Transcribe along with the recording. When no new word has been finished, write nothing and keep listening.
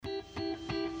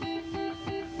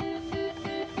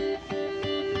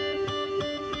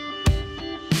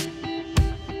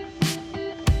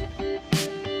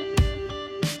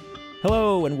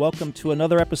Hello, and welcome to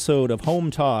another episode of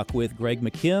Home Talk with Greg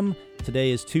McKim.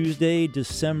 Today is Tuesday,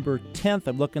 December 10th.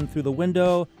 I'm looking through the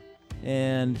window,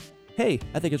 and hey,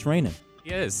 I think it's raining.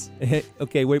 It is.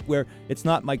 Okay, where it's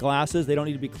not my glasses. They don't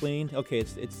need to be cleaned. Okay,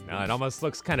 it's. No, it almost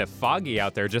looks kind of foggy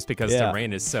out there just because the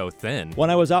rain is so thin.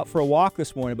 When I was out for a walk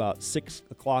this morning about 6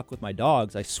 o'clock with my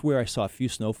dogs, I swear I saw a few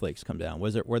snowflakes come down.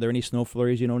 Were there any snow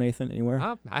flurries, Nathan,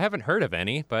 anywhere? I haven't heard of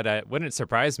any, but it wouldn't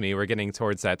surprise me. We're getting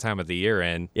towards that time of the year,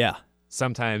 and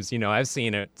sometimes, I've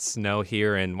seen it snow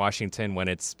here in Washington when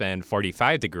it's been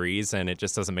 45 degrees, and it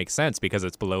just doesn't make sense because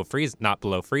it's not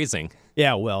below freezing.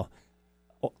 Yeah, well.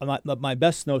 My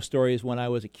best snow story is when I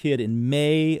was a kid in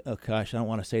May. Oh, gosh, I don't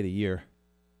want to say the year.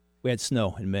 We had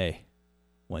snow in May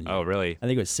one year. Oh, really? I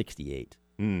think it was 68.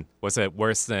 Was it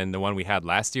worse than the one we had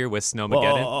last year with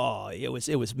Snowmageddon? Oh, it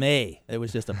was May. It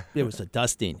was a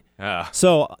dusting. Ah.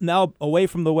 So now away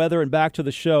from the weather and back to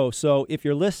the show. So if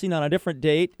you're listening on a different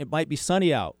date, it might be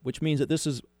sunny out, which means that this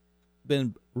has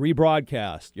been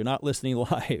rebroadcast. You're not listening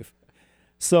live.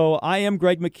 So I am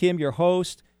Greg McKim, your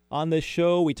host. On this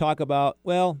show, we talk about,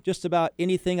 just about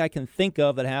anything I can think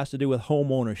of that has to do with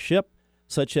home ownership,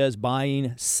 such as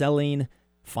buying, selling,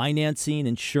 financing,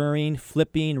 insuring,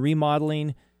 flipping,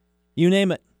 remodeling, you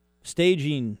name it,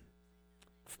 staging,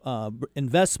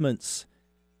 investments.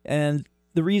 And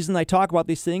the reason I talk about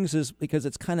these things is because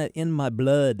it's kind of in my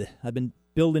blood. I've been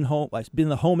I've been in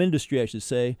the home industry, I should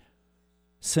say,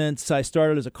 since I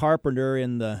started as a carpenter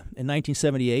in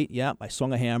 1978. Yeah, I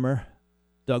swung a hammer,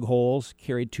 dug holes,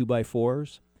 carried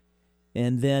 2x4s,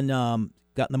 and then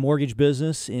got in the mortgage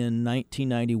business in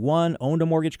 1991, owned a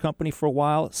mortgage company for a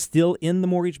while, still in the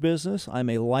mortgage business. I'm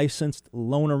a licensed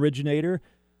loan originator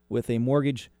with a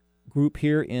mortgage group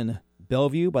here in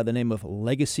Bellevue by the name of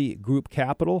Legacy Group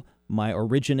Capital. My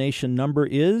origination number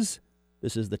is,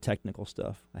 this is the technical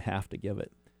stuff, I have to give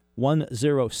it,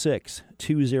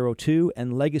 106202,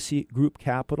 and Legacy Group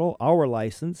Capital, our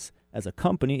license as a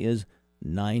company is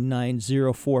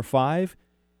 99045.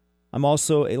 I'm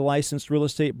also a licensed real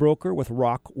estate broker with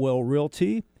Rockwell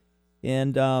Realty.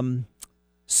 And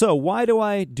so why do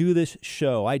I do this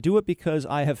show? I do it because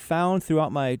I have found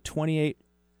throughout my 28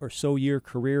 or so year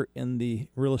career in the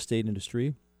real estate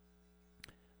industry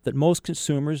that most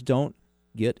consumers don't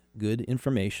get good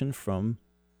information from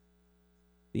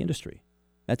the industry.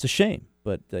 That's a shame,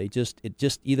 but it's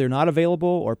just either not available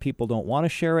or people don't want to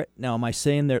share it. Now, am I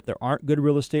saying there aren't good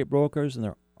real estate brokers and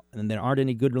there aren't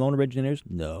any good loan originators?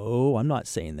 No, I'm not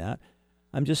saying that.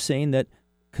 I'm just saying that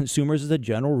consumers, as a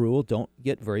general rule, don't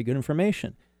get very good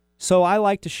information. So I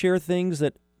like to share things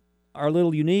that are a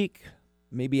little unique,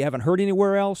 maybe you haven't heard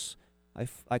anywhere else.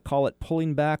 I call it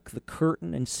pulling back the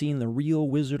curtain and seeing the real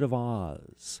Wizard of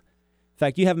Oz. In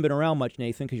fact, you haven't been around much,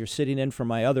 Nathan, because you're sitting in for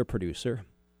my other producer.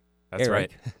 That's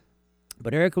Eric. right.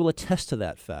 But Eric will attest to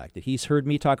that fact, that he's heard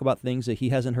me talk about things that he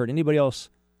hasn't heard anybody else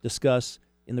discuss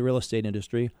in the real estate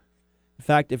industry. In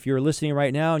fact, if you're listening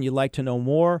right now and you'd like to know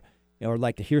more or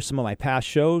like to hear some of my past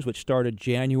shows, which started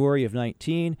January of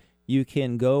 19, you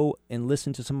can go and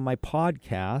listen to some of my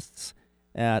podcasts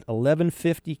at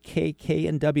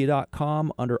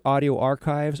 1150kknw.com under audio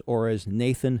archives, or as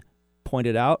Nathan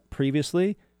pointed out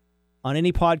previously, on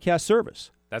any podcast service.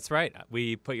 That's right.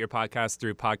 We put your podcast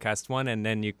through Podcast One, and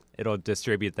then it'll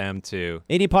distribute them to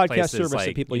any podcast service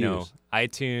that people use,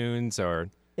 iTunes or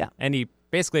any.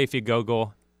 Basically, if you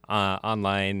Google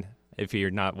online, if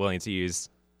you're not willing to use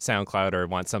SoundCloud or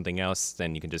want something else,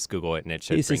 then you can just Google it, and it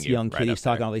should he's bring this you young right kid. up He's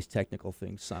talking there. all these technical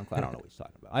things. SoundCloud, I don't know what he's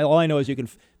talking about. All I know is you can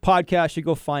podcast. You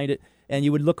go find it, and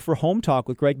you would look for Home Talk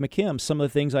with Greg McKim. Some of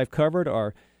the things I've covered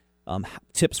are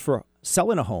tips for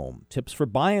selling a home, tips for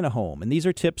buying a home, and these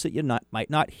are tips that you might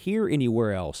not hear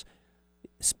anywhere else,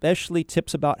 especially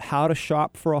tips about how to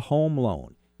shop for a home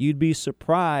loan. You'd be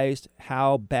surprised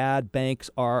how bad banks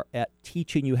are at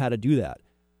teaching you how to do that.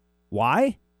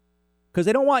 Why? Because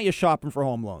they don't want you shopping for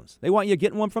home loans. They want you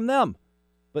getting one from them.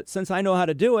 But since I know how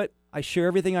to do it, I share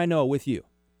everything I know with you.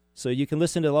 So you can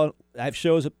listen to I have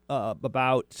shows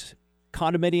about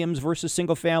condominiums versus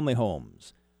single-family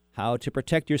homes, how to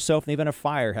protect yourself in the event of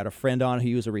fire. Had a friend on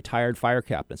who was a retired fire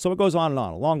captain. So it goes on and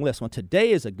on, a long list. Well,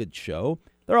 today is a good show.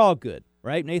 They're all good,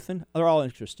 right, Nathan? They're all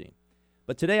interesting.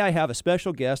 But today I have a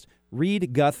special guest,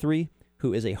 Reid Guthrie,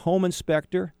 who is a home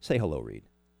inspector. Say hello, Reid.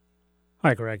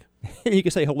 Hi, Greg. You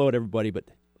can say hello to everybody, but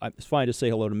it's fine to say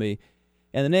hello to me.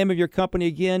 And the name of your company,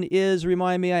 again, is,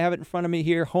 remind me, I have it in front of me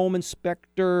here, Home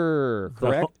Inspector,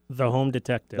 correct? The Home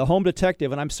Detective. The Home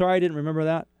Detective. And I'm sorry I didn't remember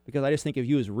that because I just think of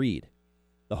you as Reid,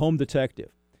 the Home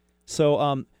Detective.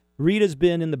 So Reid has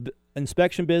been in the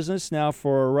inspection business now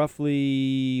for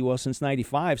roughly, since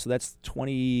 95, so that's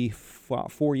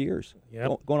 24 years.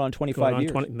 Yep. Going on 25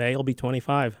 years. May will be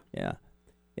 25. Yeah.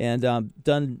 And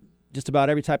done just about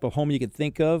every type of home you could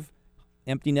think of.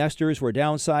 Empty nesters were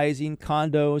downsizing,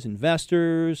 condos,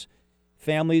 investors,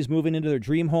 families moving into their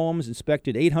dream homes,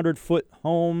 inspected 800-foot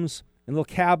homes and little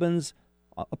cabins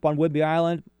up on Whidbey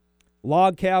Island,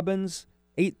 log cabins,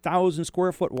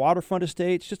 8,000-square-foot waterfront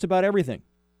estates, just about everything.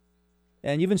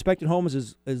 And you've inspected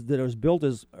homes that was built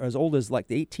as old as like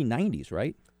the 1890s,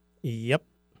 right? Yep.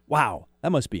 Wow,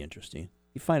 that must be interesting.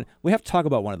 We have to talk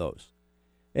about one of those.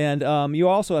 And you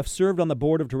also have served on the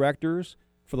board of directors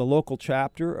for the local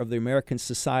chapter of the American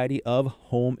Society of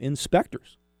Home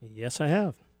Inspectors. Yes, I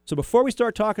have. So before we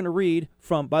start talking to Reid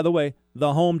from, by the way,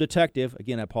 the Home Detective,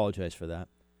 again, I apologize for that.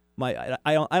 I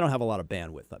don't have a lot of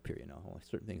bandwidth up here, only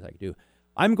certain things I can do.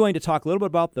 I'm going to talk a little bit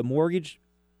about the mortgage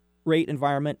rate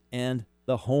environment and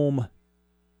the home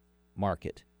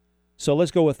market. So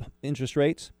let's go with interest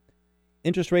rates.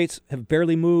 Interest rates have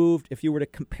barely moved. If you were to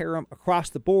compare them across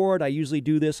the board, I usually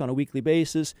do this on a weekly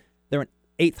basis, they're an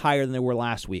eighth higher than they were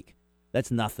last week.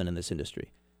 That's nothing in this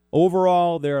industry.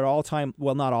 Overall, they're at all-time,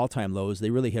 not all-time lows. They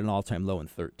really hit an all-time low in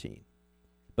 13.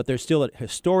 But they're still at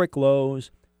historic lows.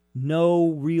 No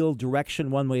real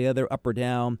direction one way or the other, up or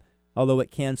down, although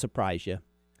it can surprise you.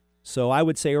 So I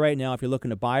would say right now, if you're looking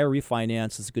to buy or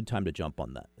refinance, it's a good time to jump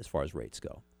on that as far as rates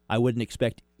go. I wouldn't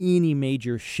expect any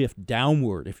major shift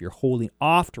downward if you're holding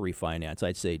off to refinance.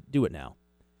 I'd say do it now.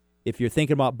 If you're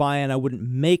thinking about buying, I wouldn't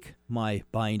make my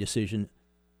buying decision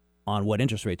on what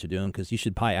interest rates are doing because you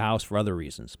should buy a house for other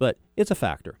reasons. But it's a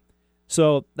factor.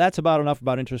 So that's about enough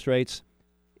about interest rates.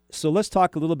 So let's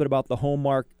talk a little bit about the home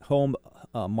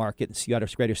market in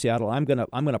Greater Seattle. I'm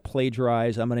gonna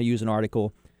plagiarize. I'm gonna use an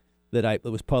article that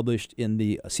was published in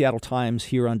the Seattle Times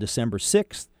here on December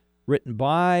 6th, written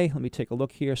by, let me take a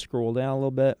look here, scroll down a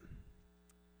little bit,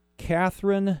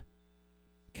 Catherine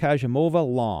Kajimova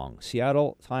Long,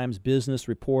 Seattle Times business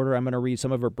reporter. I'm going to read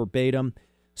some of her verbatim.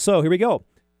 So here we go.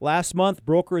 Last month,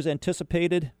 brokers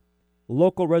anticipated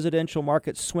local residential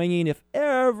market swinging, if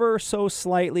ever so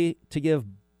slightly, to give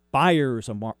buyers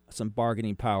some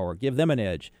bargaining power, give them an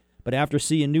edge. But after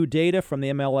seeing new data from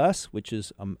the MLS, which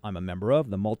is I'm a member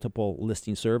of, the multiple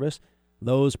listing service,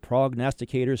 those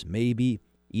prognosticators may be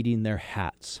eating their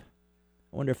hats.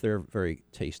 I wonder if they're very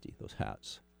tasty, those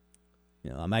hats.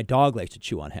 My dog likes to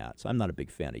chew on hats. I'm not a big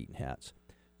fan of eating hats.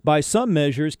 By some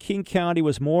measures, King County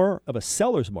was more of a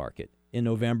seller's market in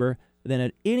November than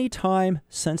at any time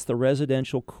since the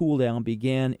residential cool-down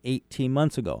began 18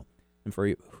 months ago. And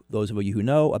for those of you who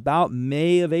know, about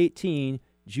May of 18,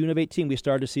 June of 18, we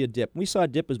started to see a dip. We saw a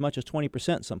dip as much as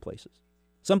 20% in some places.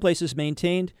 Some places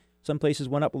maintained, some places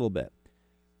went up a little bit.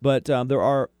 But there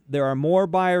are more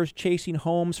buyers chasing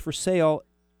homes for sale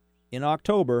in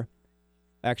November,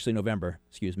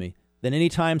 than any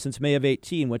time since May of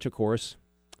 18, which, of course,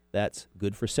 that's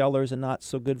good for sellers and not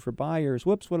so good for buyers.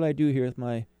 Whoops, what did I do here with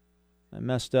I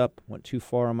messed up, went too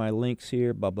far on my links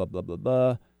here, blah, blah, blah, blah,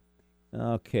 blah.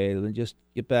 Okay, let me just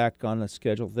get back on the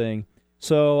schedule thing.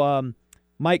 So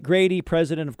Mike Grady,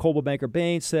 president of Coldwell Banker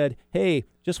Bain, said, hey,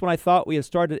 just when I thought we had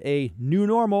started a new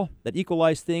normal that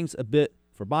equalized things a bit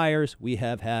for buyers, we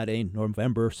have had a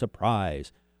November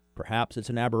surprise. Perhaps it's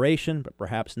an aberration, but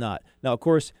perhaps not. Now, of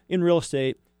course, in real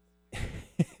estate,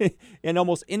 and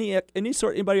almost any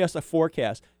sort, anybody has a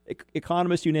forecast,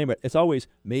 economists, you name it, it's always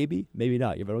maybe, maybe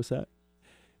not. You ever notice that?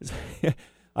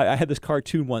 I had this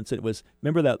cartoon once. It was,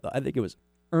 remember that? I think it was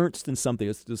Ernst and something. It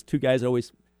was those two guys that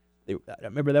always. I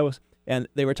remember that was, and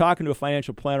they were talking to a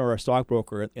financial planner or a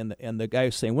stockbroker, and the guy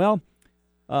was saying, well,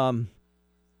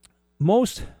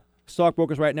 most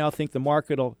stockbrokers right now think the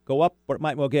market will go up, but it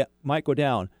might go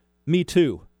down. Me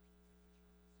too.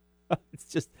 It's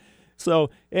just so.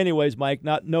 Anyways, Mike,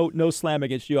 no slam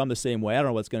against you. I'm the same way. I don't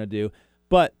know what's going to do,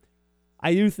 but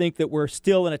I do think that we're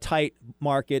still in a tight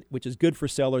market, which is good for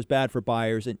sellers, bad for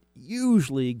buyers. And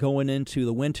usually going into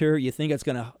the winter, you think it's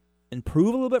going to improve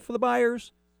a little bit for the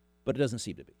buyers, but it doesn't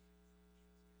seem to be.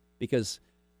 Because,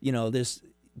 there's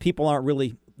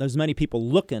many people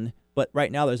looking, but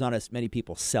right now there's not as many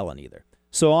people selling either.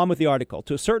 So on with the article.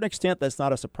 To a certain extent, that's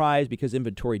not a surprise because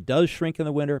inventory does shrink in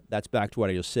the winter. That's back to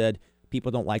what I just said.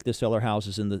 People don't like to sell their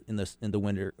houses in the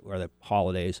winter or the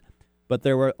holidays. But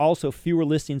there were also fewer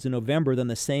listings in November than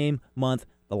the same month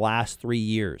the last 3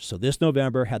 years. So this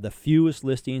November had the fewest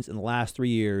listings in the last 3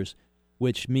 years,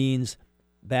 which means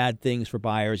bad things for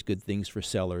buyers, good things for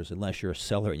sellers, unless you're a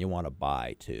seller and you want to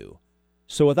buy too.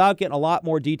 So without getting a lot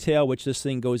more detail, which this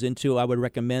thing goes into, I would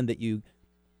recommend that you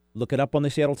look it up on the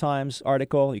Seattle Times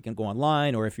article. You can go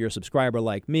online, or if you're a subscriber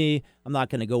like me, I'm not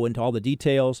going to go into all the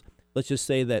details. Let's just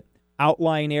say that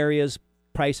outlying areas,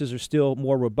 prices are still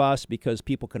more robust because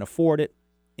people can afford it.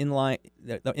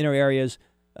 The inner areas,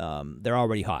 they're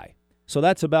already high. So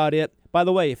that's about it. By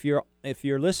the way, if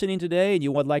you're listening today and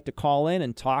you would like to call in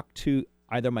and talk to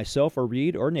either myself or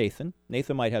Reid or Nathan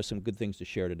might have some good things to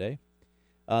share today.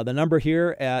 The number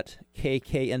here at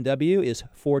KKNW is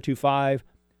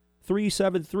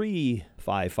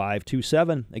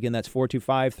 425-373-5527. Again, that's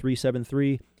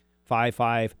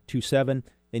 425-373-5527.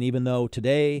 And even though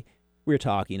today we're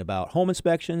talking about home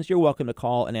inspections, you're welcome to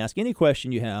call and ask any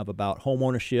question you have about home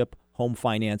ownership, home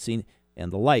financing,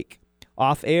 and the like.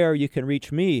 Off air, you can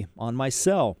reach me on my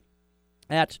cell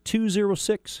at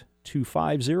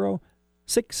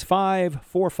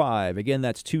 206-250-6545. Again,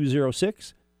 that's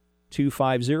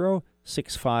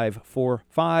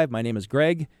 206-250-6545. My name is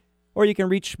Greg. Or you can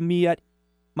reach me at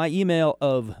my email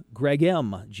of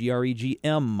gregm,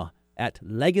 Gregm, at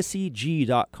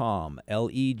legacyg.com,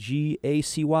 legacy.com.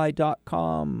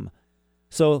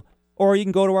 So, or you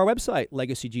can go to our website,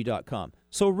 legacyg.com.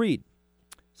 So, Reid,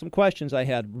 some questions I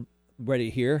had ready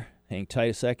here. Hang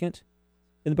tight a second.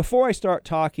 And before I start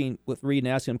talking with Reid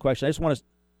and asking him questions, I just want to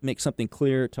make something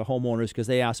clear to homeowners because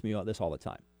they ask me about this all the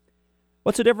time.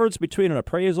 What's the difference between an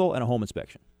appraisal and a home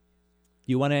inspection?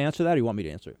 Do you want to answer that, or you want me to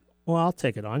answer it? Well, I'll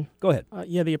take it on. Go ahead.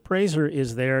 The appraiser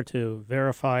is there to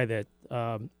verify that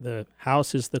the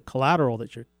house is the collateral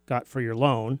that you got for your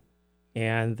loan,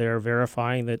 and they're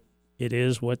verifying that it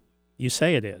is what you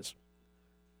say it is,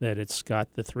 that it's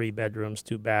got the 3 bedrooms,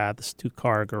 2 baths,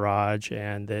 2-car garage,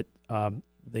 and that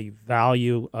the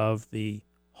value of the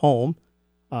home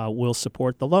will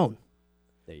support the loan.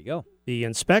 There you go. The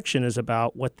inspection is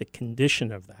about what the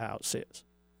condition of the house is.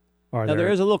 Now,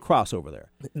 there is a little crossover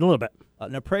there. A little bit.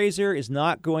 An appraiser is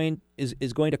going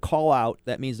to call out.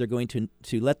 That means they're going to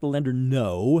let the lender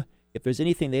know if there's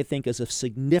anything they think is a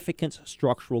significant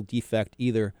structural defect,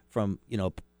 either from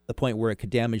the point where it could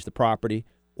damage the property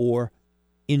or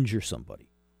injure somebody.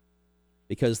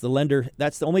 Because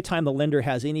that's the only time the lender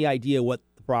has any idea what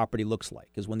the property looks like,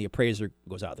 is when the appraiser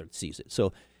goes out there and sees it.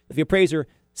 So if the appraiser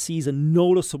sees a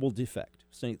noticeable defect,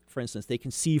 so for instance, they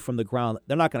can see from the ground,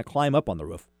 they're not going to climb up on the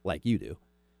roof like you do.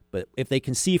 But if they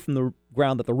can see from the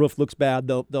ground that the roof looks bad,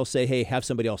 they'll say, hey, have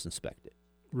somebody else inspect it.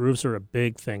 Roofs are a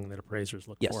big thing that appraisers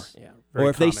look for. Yes. Yeah, or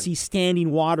if common. they see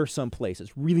standing water someplace,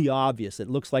 it's really obvious. It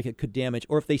looks like it could damage.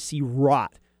 Or if they see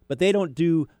rot. But they don't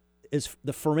do as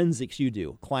the forensics you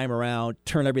do, climb around,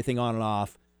 turn everything on and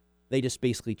off. They just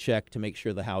basically check to make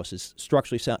sure the house is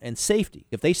structurally sound and safety.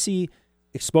 If they see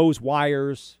exposed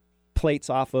wires, plates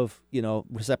off of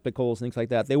receptacles, things like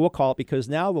that, they will call it, because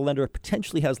now the lender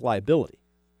potentially has liability,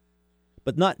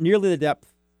 but not nearly the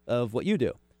depth of what you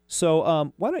do.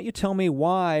 So why don't you tell me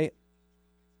why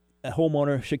a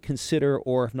homeowner should consider,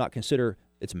 or if not consider,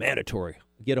 it's mandatory,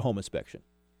 get a home inspection?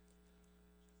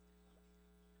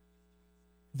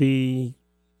 The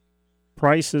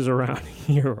prices around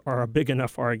here are a big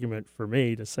enough argument for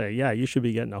me to say, yeah, you should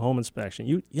be getting a home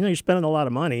inspection. You're spending a lot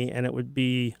of money, and it would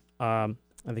be I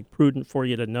think prudent for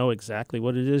you to know exactly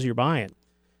what it is you're buying.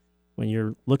 When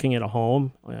you're looking at a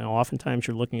home, oftentimes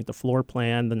you're looking at the floor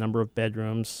plan, the number of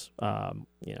bedrooms,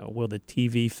 will the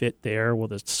TV fit there? Will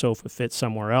the sofa fit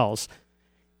somewhere else?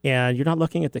 And you're not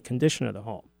looking at the condition of the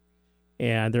home.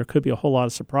 And there could be a whole lot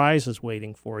of surprises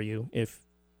waiting for you if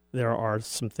there are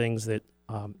some things that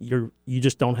you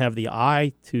just don't have the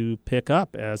eye to pick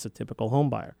up as a typical home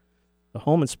buyer. The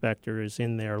home inspector is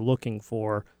in there looking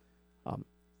for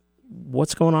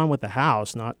what's going on with the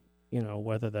house, not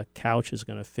whether the couch is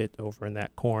going to fit over in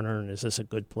that corner, and is this a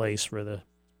good place for the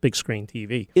big screen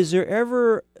TV. Is there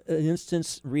ever an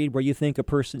instance, Reid, where you think a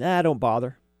person, don't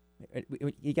bother?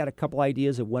 You got a couple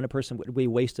ideas of when a person would be a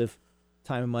waste of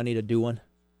time and money to do one?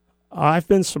 I've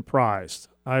been surprised.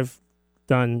 I've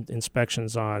done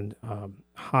inspections on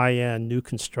high-end new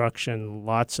construction,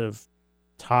 lots of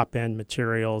top-end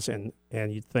materials, and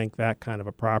you'd think that kind of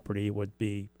a property would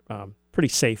be pretty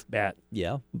safe bet.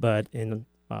 Yeah. But in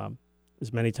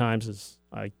as many times as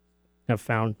I have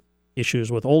found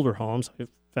issues with older homes, I've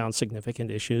found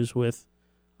significant issues with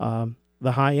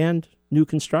the high-end new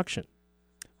construction.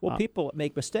 Well, people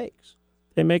make mistakes.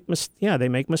 They make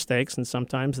mistakes, and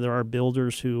sometimes there are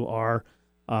builders who are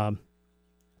a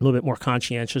little bit more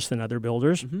conscientious than other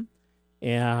builders. Mm-hmm.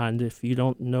 And if you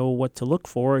don't know what to look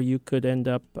for, you could end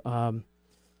up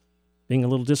being a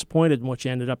little disappointed in what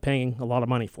you ended up paying a lot of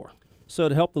money for. So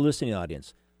to help the listening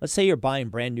audience, let's say you're buying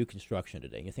brand new construction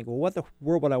today, and you think, well, what the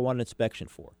world would I want an inspection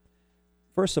for?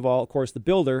 first of all, of course, the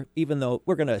builder, even though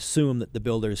we're going to assume that the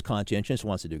builder is conscientious,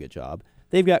 wants to do a good job,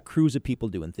 they've got crews of people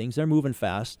doing things. They're moving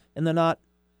fast, and they're not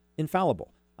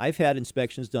infallible. I've had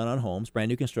inspections done on homes, brand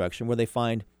new construction, where they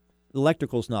find the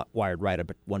electrical's not wired right at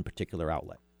one particular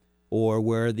outlet, or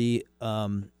where the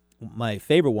my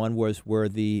favorite one was where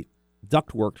the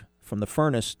ductwork from the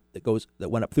furnace that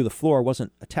went up through the floor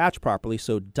wasn't attached properly,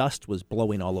 so dust was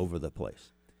blowing all over the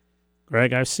place.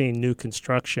 Greg, I've seen new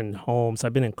construction homes.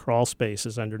 I've been in crawl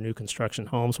spaces under new construction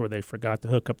homes where they forgot to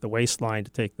hook up the waste line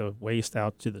to take the waste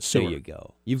out to the sewer. There you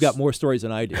go. You've got more stories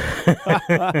than I do.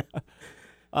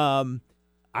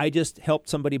 I just helped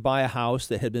somebody buy a house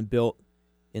that had been built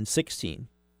in 2016,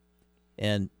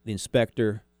 and the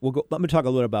inspector, let me talk a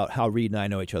little about how Reid and I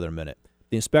know each other in a minute.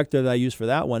 The inspector that I used for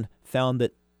that one found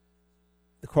that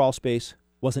the crawl space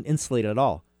wasn't insulated at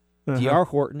all. D.R.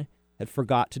 Horton had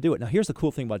forgot to do it. Now, here's the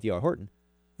cool thing about D.R. Horton.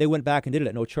 They went back and did it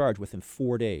at no charge within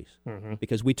 4 days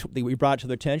because we brought it to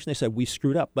their attention. They said, we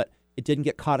screwed up, but it didn't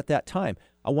get caught at that time.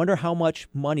 I wonder how much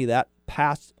money that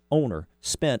past owner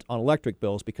spent on electric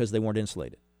bills because they weren't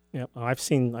insulated. Yeah, I've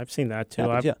seen that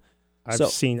too.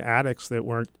 I've seen attics that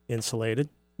weren't insulated.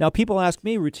 Now, people ask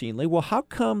me routinely, well, how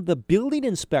come the building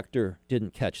inspector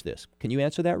didn't catch this? Can you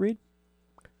answer that, Reid?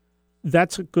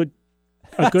 That's a good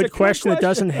question that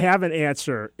doesn't have an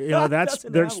answer. You know,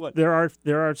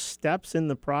 there are steps in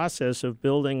the process of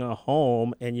building a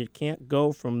home, and you can't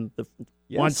go from the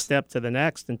one step to the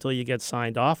next until you get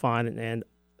signed off on it. And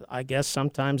I guess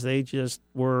sometimes they just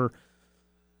were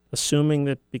assuming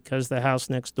that because the house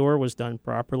next door was done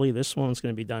properly, this one's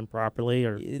going to be done properly.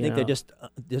 Or you think they're just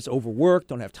overworked,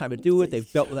 don't have time to do it.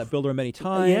 They've dealt with that builder many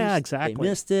times. Yeah, exactly. They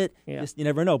missed it. Yeah. You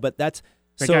never know. But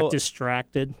they got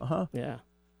distracted. Yeah.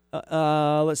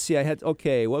 Let's see.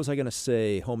 What was I going to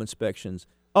say? Home inspections.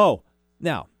 Oh,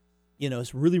 now,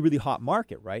 it's really, really hot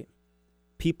market, right?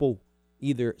 People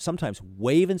either sometimes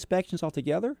waive inspections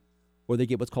altogether, or they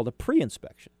get what's called a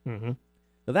pre-inspection. Mm-hmm.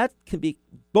 Now, that can be,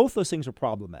 both those things are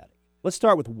problematic. Let's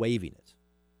start with waiving it.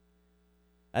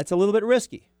 That's a little bit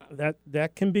risky.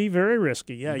 That can be very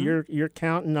risky. Yeah, you're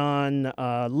counting on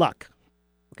luck.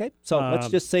 Okay, so let's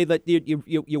just say that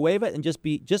you waive it and just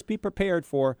be prepared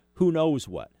for who knows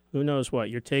what. Who knows what?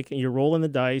 You're rolling the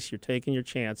dice, you're taking your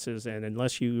chances, and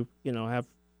unless you have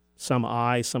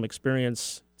some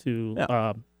experience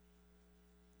to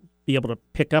be able to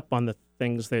pick up on the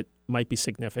things that might be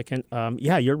significant,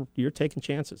 you're taking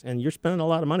chances, and you're spending a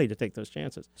lot of money to take those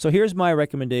chances. So here's my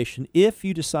recommendation: if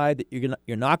you decide that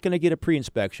you're not going to get a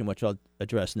pre-inspection, which I'll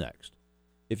address next,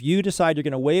 if you decide you're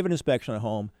going to waive an inspection on a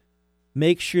home,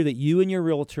 make sure that you and your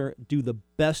realtor do the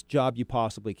best job you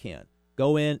possibly can.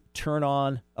 Go in, turn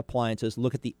on appliances,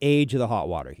 look at the age of the hot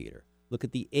water heater, look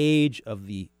at the age of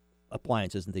the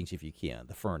appliances and things if you can,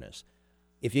 the furnace.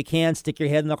 If you can, stick your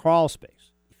head in the crawl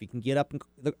space. If you can get up in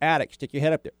the attic, stick your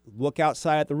head up there. Look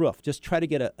outside at the roof. Just try to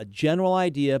get a general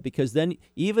idea, because then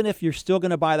even if you're still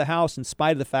going to buy the house in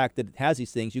spite of the fact that it has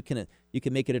these things, you can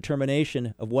make a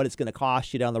determination of what it's going to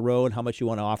cost you down the road and how much you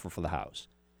want to offer for the house.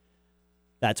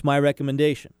 That's my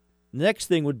recommendation. The next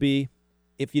thing would be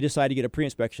if you decide to get a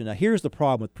pre-inspection. Now, here's the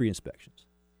problem with pre-inspections.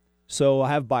 So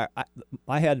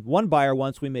I had one buyer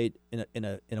once. We made in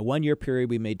a 1 year period,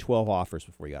 we made 12 offers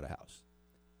before he got a house.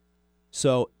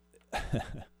 So,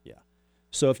 yeah.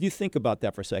 So if you think about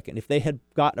that for a second, if they had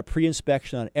gotten a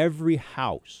pre-inspection on every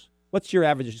house, what's your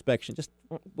average inspection? Just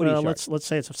what do you charge? Let's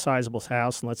say it's a sizable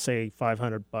house, and let's say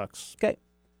 $500. Okay,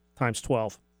 times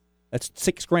 12. That's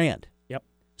 $6,000. Yep.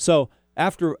 So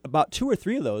after about 2 or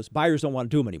 3 of those, buyers don't want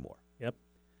to do them anymore. Yep.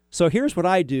 So here's what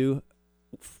I do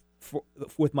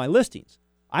with my listings.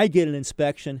 I get an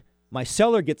inspection. My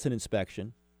seller gets an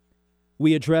inspection.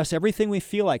 We address everything we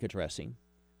feel like addressing.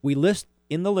 We list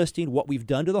in the listing what we've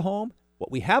done to the home,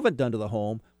 what we haven't done to the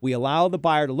home. We allow the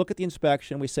buyer to look at the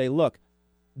inspection. We say, look,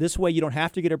 this way you don't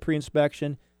have to get a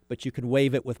pre-inspection, but you can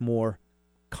waive it with more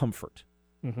comfort.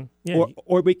 Mm-hmm. Yeah.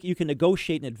 Or you can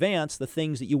negotiate in advance the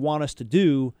things that you want us to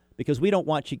do, because we don't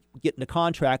want you getting a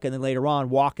contract and then later on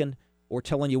walking or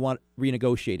telling you want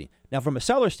renegotiating. Now, from a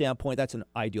seller standpoint, that's an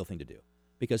ideal thing to do,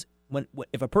 because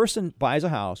if a person buys a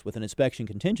house with an inspection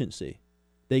contingency,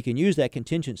 they can use that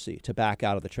contingency to back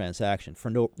out of the transaction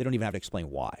they don't even have to explain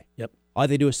why. Yep. All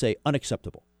they do is say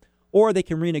unacceptable. Or they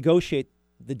can renegotiate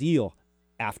the deal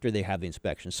after they have the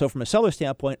inspection. So from a seller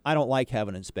standpoint, I don't like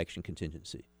having an inspection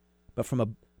contingency. But from a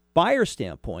buyer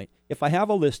standpoint, if I have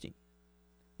a listing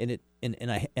and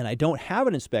I don't have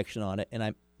an inspection on it and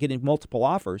I'm getting multiple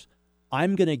offers,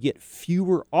 I'm going to get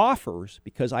fewer offers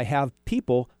because I have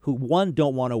people who, one,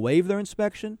 don't want to waive their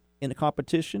inspection in a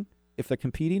competition if they're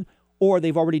competing, or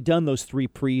they've already done those 3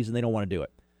 pre's and they don't want to do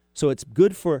it. So it's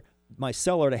good for my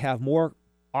seller to have more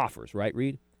offers, right,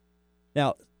 Reid?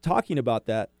 Now, talking about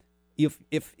that, if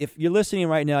you're listening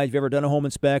right now, if you've ever done a home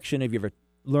inspection, if you've ever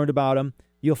learned about them,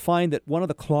 you'll find that one of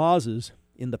the clauses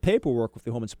in the paperwork with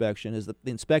the home inspection is that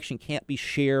the inspection can't be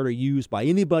shared or used by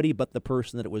anybody but the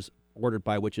person that it was ordered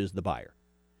by, which is the buyer.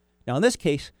 Now, in this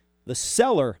case, the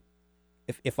seller,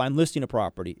 if I'm listing a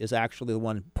property, is actually the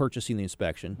one purchasing the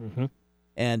inspection. Mm-hmm.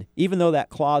 And even though that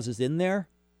clause is in there,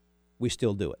 we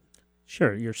still do it.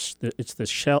 Sure, it's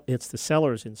the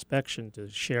seller's inspection to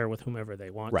share with whomever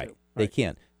they want right. to. They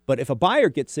can. But if a buyer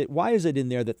gets it, why is it in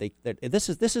there that this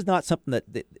is not something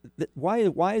that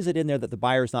why is it in there that the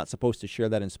buyer is not supposed to share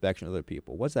that inspection with other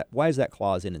people? What's that? Why is that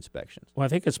clause in inspections? Well, I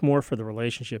think it's more for the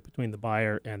relationship between the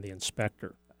buyer and the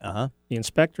inspector. Uh-huh. The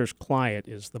inspector's client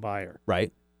is the buyer.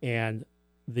 Right. And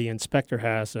the inspector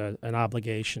has an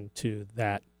obligation to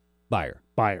that buyer.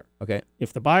 Okay.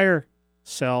 If the buyer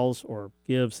sells or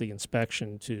gives the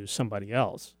inspection to somebody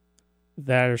else,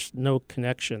 there's no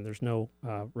connection. There's no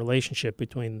relationship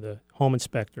between the home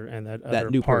inspector and that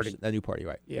other new party. That new party,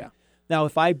 right? Yeah. Now,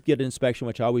 if I get an inspection,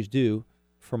 which I always do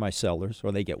for my sellers,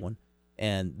 or they get one,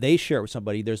 and they share it with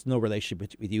somebody, there's no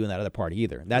relationship with you and that other party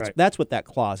either. And that's what that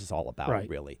clause is all about,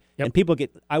 really. Yep. And people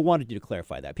I wanted you to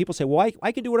clarify that. People say, well,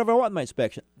 I can do whatever I want in my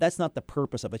inspection. That's not the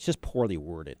purpose of it. It's just poorly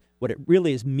worded. What it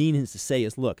really is meaning to say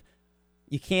is, look,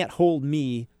 you can't hold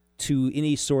me to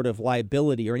any sort of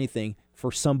liability or anything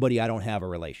for somebody I don't have a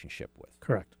relationship with.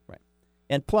 Correct. Right.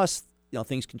 And plus,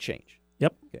 things can change.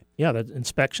 Yep. Okay. Yeah, the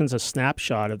inspection's a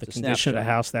snapshot of the condition of the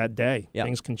house that day. Yep.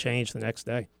 Things can change the next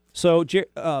day. So,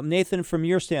 Nathan, from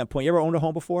your standpoint, you ever owned a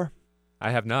home before?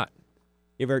 I have not.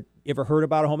 You ever heard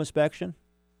about a home inspection?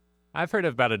 I've heard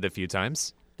about it a few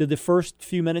times. Did the first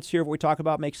few minutes here of what we talk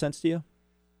about make sense to you?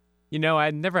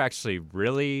 I never actually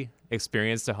really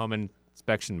experienced a home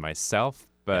inspection myself,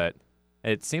 but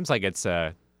it seems like it's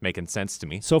making sense to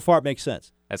me. So far, it makes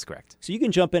sense. That's correct. So you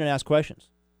can jump in and ask questions.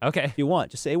 Okay. If you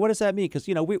want. Just say, what does that mean? Because,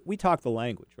 we talk the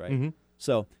language, right? Mm-hmm.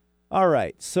 So, all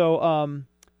right. So,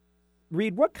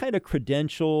 Reid, what kind of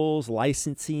credentials,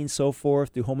 licensing, so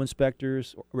forth, do home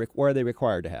inspectors, or are they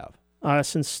required to have?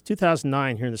 Since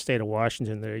 2009 here in the state of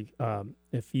Washington,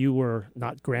 if you were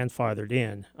not grandfathered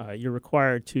in, you're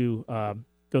required to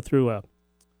go through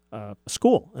a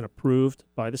school, an approved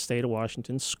by the state of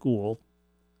Washington school,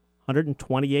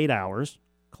 128 hours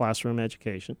classroom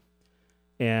education,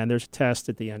 and there's a test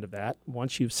at the end of that.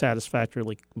 Once you've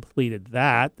satisfactorily completed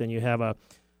that, then you have a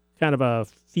kind of a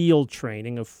field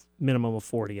training of minimum of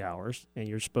 40 hours, and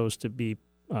you're supposed to be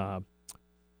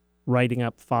writing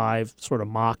up 5 sort of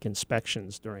mock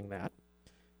inspections during that.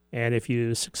 And if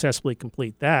you successfully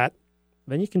complete that,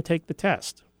 then you can take the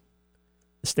test,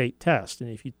 the state test. And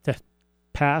if you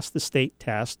pass the state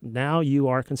test, now you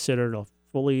are considered a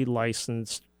fully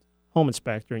licensed home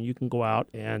inspector, and you can go out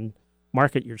and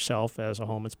market yourself as a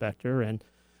home inspector and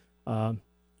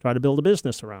try to build a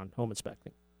business around home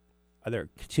inspecting. Are there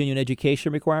continuing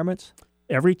education requirements?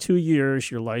 Every 2 years,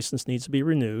 your license needs to be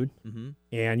renewed, mm-hmm.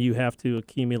 and you have to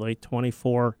accumulate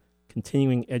 24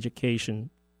 continuing education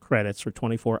credits or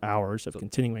 24 hours of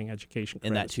continuing education credits.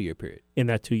 In that 2-year period? In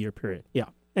that 2-year period, yeah.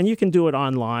 And you can do it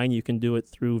online. You can do it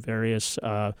through various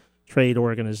trade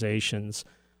organizations.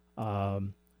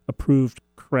 Approved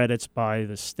credits by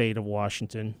the state of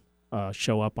Washington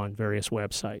show up on various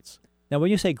websites. Now,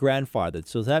 when you say grandfathered,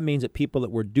 so that means that people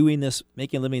that were doing this,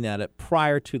 making a living at it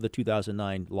prior to the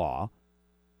 2009 law,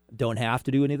 don't have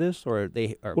to do any of this, or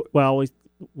they are? Well,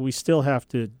 we still have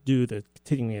to do the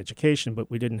continuing education, but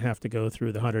we didn't have to go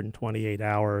through the 128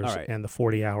 hours and the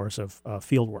 40 hours of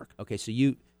field work. Okay, so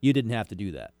you didn't have to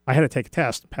do that. I had to take a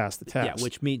test to pass the test. Yeah,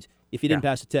 which means if you didn't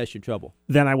pass the test, you're in trouble.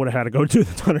 Then I would have had to go do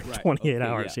the 128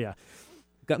 hours, yeah.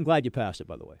 I'm glad you passed it,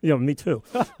 by the way. Yeah, me too.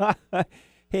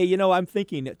 Hey, I'm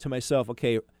thinking to myself,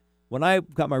 okay, when I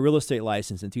got my real estate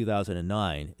license in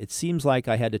 2009, it seems like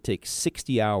I had to take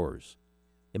 60 hours.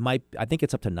 I think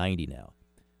it's up to 90 now.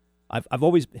 I've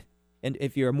always, and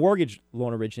if you're a mortgage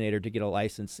loan originator, to get a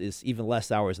license is even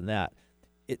less hours than that.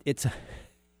 It's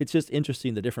just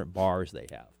interesting the different bars they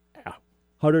have. Yeah.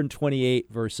 128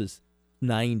 versus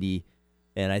 90,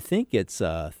 and I think it's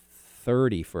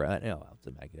 30 for it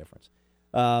doesn't make a difference.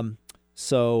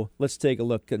 So let's take a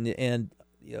look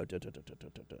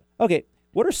okay.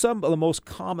 What are some of the most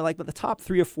common, like the top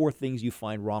 3 or 4 things you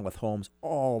find wrong with homes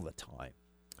all the time?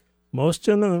 Most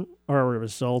of them are a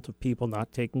result of people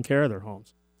not taking care of their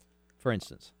homes. For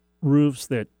instance? Roofs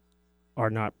that are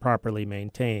not properly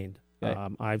maintained. Okay.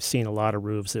 I've seen a lot of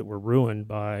roofs that were ruined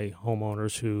by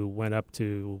homeowners who went up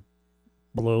to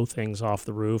blow things off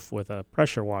the roof with a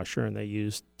pressure washer, and they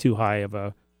used too high of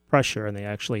a pressure, and they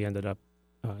actually ended up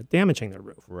damaging their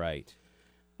roof. Right.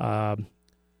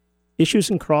 Issues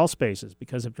in crawl spaces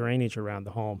because of drainage around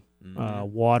the home.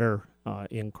 Mm-hmm. Water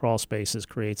in crawl spaces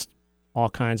creates all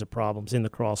kinds of problems in the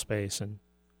crawl space and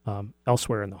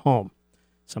elsewhere in the home.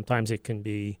 Sometimes it can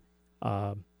be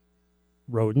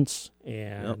rodents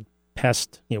and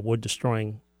pests,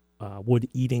 wood-destroying,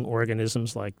 wood-eating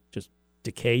organisms like just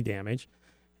decay damage.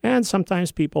 And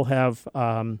sometimes people have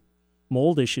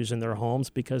mold issues in their homes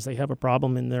because they have a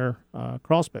problem in their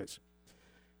crawl space.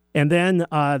 And then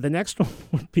the next one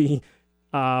would be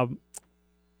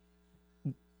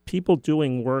people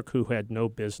doing work who had no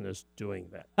business doing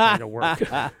that kind of work.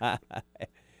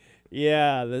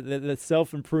 Yeah, the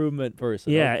self-improvement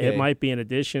person. Yeah, okay. It might be an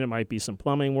addition. It might be some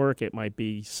plumbing work. It might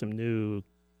be some new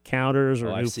counters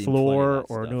or new floor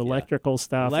or new electrical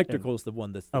stuff. Electrical's the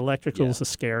one that's... Electrical's a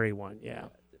scary one, yeah.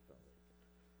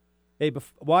 Hey,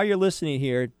 while you're listening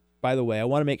here, by the way, I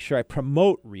want to make sure I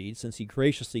promote Reid since he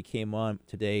graciously came on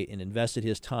today and invested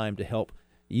his time to help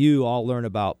you all learn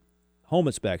about home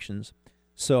inspections.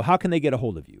 So how can they get a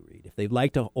hold of you, Reid, if they'd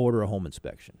like to order a home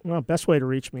inspection? Well, best way to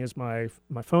reach me is my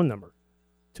phone number,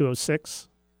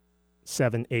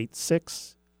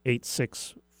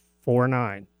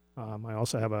 206-786-8649. I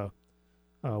also have a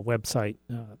website,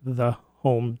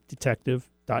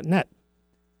 thehomedetective.net.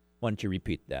 Why don't you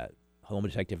repeat that?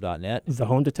 Homedetective.net?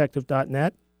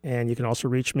 Thehomedetective.net. And you can also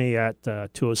reach me at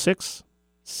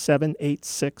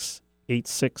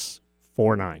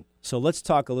 206-786-8649. So let's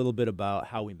talk a little bit about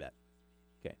how we met.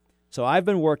 Okay. So I've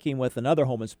been working with another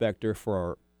home inspector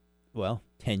for, 10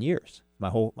 years, my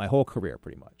whole career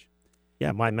pretty much.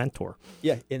 Yeah, my mentor.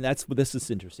 Yeah, and this is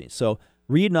interesting. So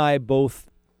Reid and I both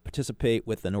participate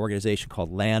with an organization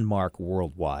called Landmark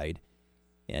Worldwide.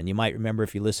 And you might remember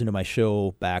if you listened to my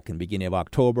show back in the beginning of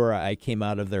October, I came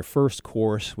out of their first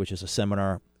course, which is a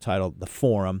seminar titled The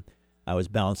Forum. I was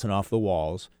bouncing off the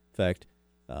walls. In fact,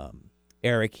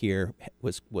 Eric here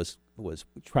was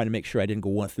trying to make sure I didn't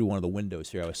go through one of the windows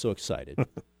here. I was so excited.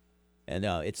 And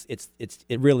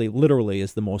it really literally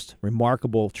is the most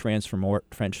remarkable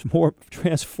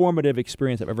transformative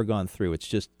experience I've ever gone through. It's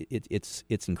just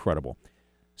it's incredible.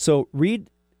 So Reid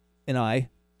and I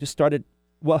just started.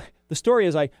 Well, the story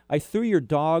is I threw your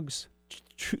dog's.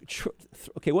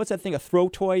 Okay, what's that thing? A throw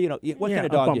toy? What kind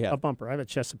of dog do you have? A bumper. I have a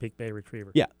Chesapeake Bay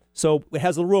Retriever. Yeah. So it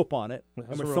has a rope on it.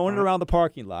 And we're throwing it around the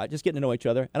parking lot, just getting to know each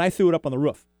other. And I threw it up on the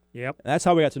roof. Yep. And that's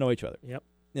how we got to know each other. Yep.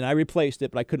 And I replaced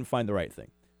it, but I couldn't find the right thing.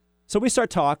 So we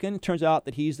start talking. It turns out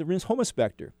that he's the home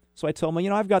inspector. So I told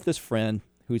him, I've got this friend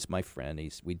who's my friend. He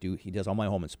does all my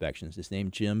home inspections. His name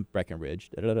Jim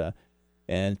Breckenridge.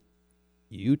 And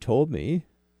you told me.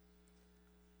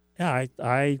 Yeah,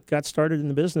 I got started in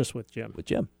the business with Jim.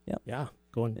 Yeah. Yeah,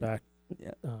 going back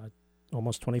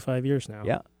almost 25 years now.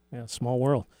 Yeah. Yeah, small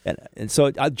world. And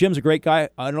so Jim's a great guy.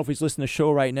 I don't know if he's listening to the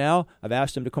show right now. I've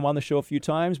asked him to come on the show a few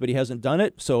times, but he hasn't done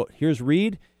it. So here's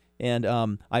Reid. And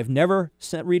I've never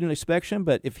sent Reid an inspection,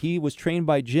 but if he was trained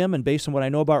by Jim and based on what I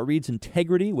know about Reid's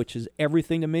integrity, which is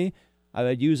everything to me, I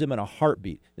would use him in a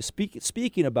heartbeat.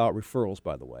 Speaking about referrals,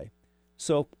 by the way.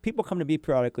 So people come to me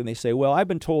periodically and they say, well, I've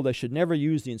been told I should never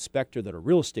use the inspector that a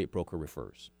real estate broker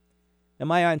refers. And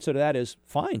my answer to that is,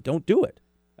 fine, don't do it.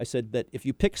 I said that if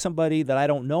you pick somebody that I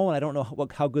don't know and I don't know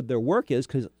how good their work is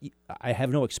because I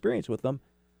have no experience with them,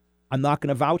 I'm not going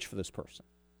to vouch for this person.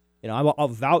 I'll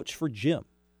vouch for Jim.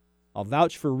 I'll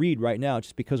vouch for Reid right now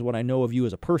just because of what I know of you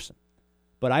as a person.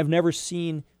 But I've never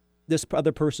seen this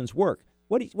other person's work.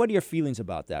 What are your feelings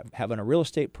about that? Having a real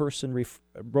estate person,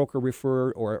 broker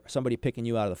refer, or somebody picking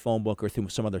you out of the phone book or through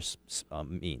some other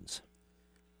means?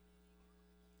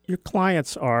 Your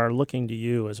clients are looking to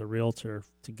you as a realtor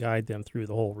to guide them through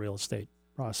the whole real estate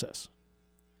process.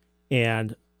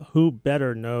 And who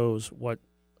better knows what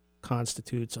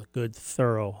constitutes a good,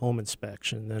 thorough home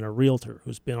inspection than a realtor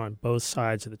who's been on both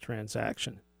sides of the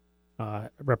transaction,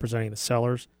 representing the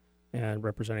sellers and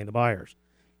representing the buyers.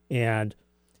 And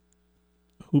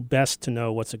who best to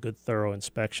know what's a good, thorough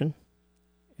inspection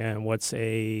and what's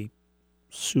a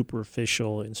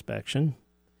superficial inspection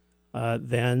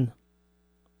than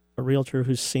a realtor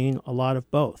who's seen a lot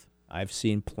of both. I've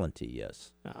seen plenty,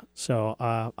 yes. So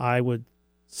I would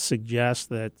suggest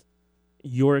that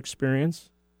your experience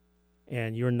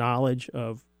and your knowledge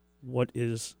of what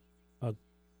is a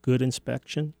good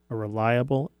inspection, a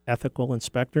reliable, ethical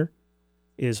inspector,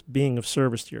 is being of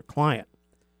service to your client.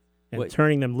 And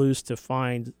turning them loose to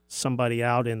find somebody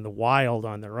out in the wild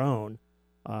on their own,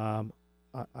 I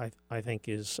think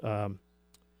is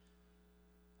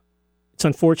it's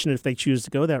unfortunate if they choose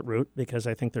to go that route because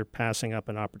I think they're passing up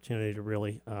an opportunity to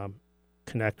really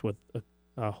connect with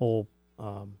a whole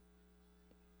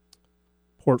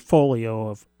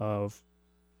portfolio of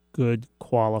good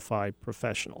qualified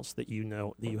professionals that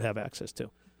that you have access to.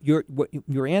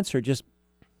 Your answer just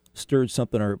stirred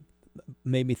something or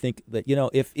made me think that,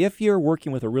 if you're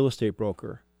working with a real estate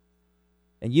broker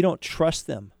and you don't trust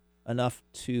them enough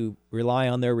to rely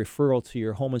on their referral to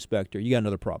your home inspector, you got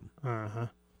another problem.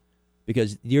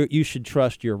 Because you should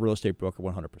trust your real estate broker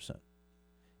 100%.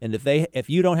 And if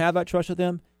you don't have that trust with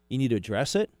them, you need to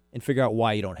address it and figure out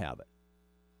why you don't have it.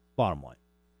 Bottom line.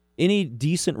 Any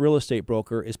decent real estate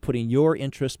broker is putting your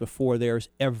interest before theirs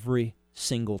every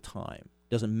single time.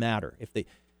 Doesn't matter if they.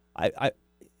 I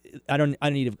don't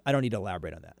need to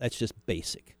elaborate on that. That's just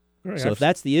basic. Right, so if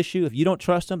that's the issue, if you don't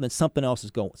trust them, then something else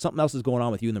is going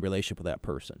on with you in the relationship with that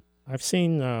person. I've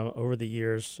seen over the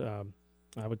years.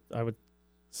 I would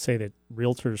say that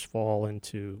realtors fall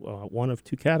into one of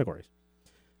two categories.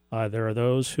 There are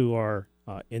those who are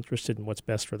interested in what's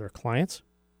best for their clients,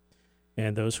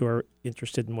 and those who are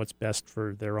interested in what's best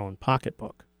for their own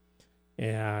pocketbook.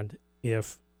 And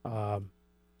if you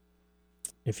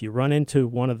run into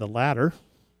one of the latter,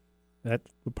 that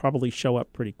would probably show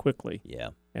up pretty quickly. Yeah.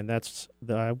 And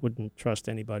I wouldn't trust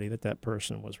anybody that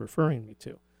person was referring me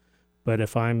to. But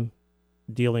if I'm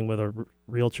dealing with a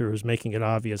realtor who's making it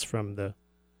obvious from the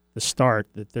start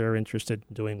that they're interested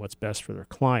in doing what's best for their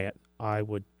client, I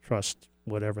would trust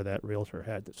whatever that realtor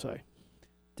had to say.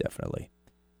 Definitely.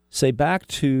 Say back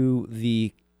to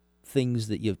the things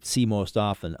that you see most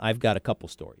often. I've got a couple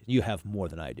stories. You have more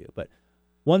than I do. But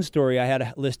one story, I had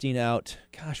a listing out.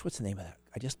 Gosh, what's the name of that?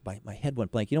 My head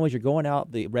went blank. As you're going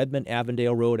out the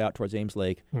Redmond-Avondale Road out towards Ames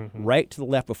Lake, right to the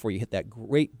left before you hit that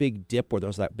great big dip where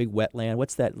there's that big wetland.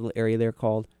 What's that little area there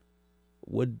called?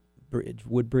 Woodbridge.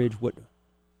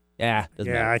 Yeah, doesn't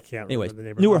matter. I can't remember the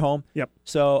neighborhood. Newer home. Yep.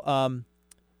 So,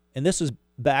 and this is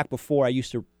back before I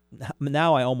used to.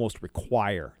 Now I almost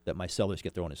require that my sellers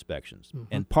get their own inspections,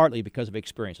 and partly because of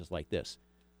experiences like this.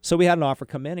 So we had an offer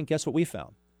come in, and guess what we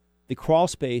found? The crawl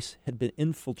space had been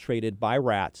infiltrated by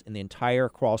rats, and the entire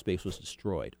crawl space was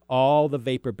destroyed. All the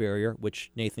vapor barrier,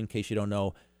 which, Nathan, in case you don't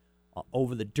know,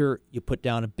 over the dirt, you put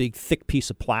down a big, thick piece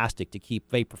of plastic to keep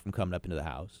vapor from coming up into the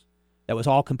house. That was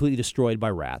all completely destroyed by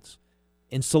rats.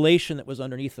 Insulation that was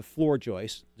underneath the floor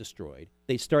joist, destroyed.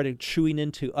 They started chewing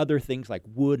into other things like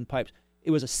wood and pipes.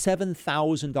 It was a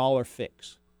 $7,000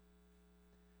 fix.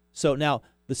 So now,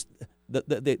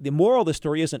 the moral of the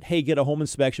story isn't, hey, get a home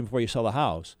inspection before you sell the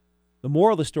house. The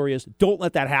moral of the story is, don't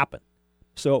let that happen.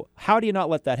 So how do you not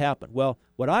let that happen? Well,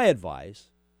 what I advise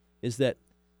is that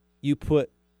you put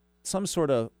some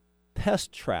sort of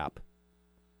pest trap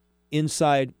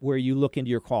inside where you look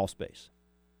into your crawl space.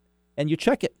 And you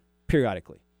check it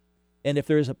periodically. And if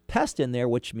there's a pest in there,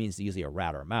 which means usually a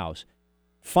rat or a mouse,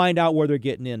 find out where they're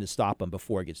getting in to stop them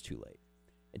before it gets too late.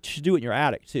 And you should do it in your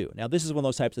attic, too. Now, this is one of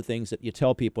those types of things that you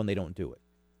tell people and they don't do it.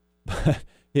 But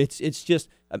it's just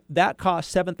that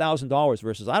costs $7,000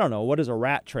 versus, I don't know, what does a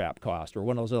rat trap cost, or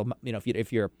one of those little,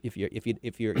 if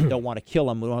you don't want to kill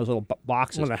them, one of those little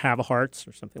boxes. One of the have-a-hearts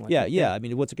or something like that. Yeah. I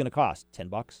mean, what's it going to cost?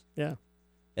 $10? Yeah.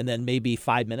 And then maybe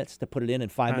 5 minutes to put it in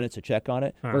and 5 minutes to check on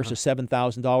it versus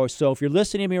 $7,000. So if you're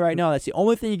listening to me right now, that's the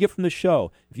only thing you get from the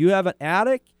show. If you have an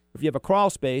attic, if you have a crawl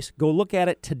space, go look at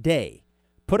it today.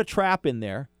 Put a trap in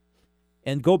there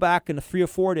and go back in 3 or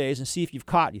 4 days and see if you've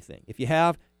caught anything. If you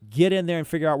have, get in there and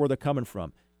figure out where they're coming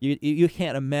from. You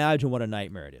can't imagine what a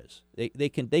nightmare it is. They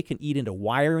can eat into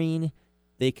wiring.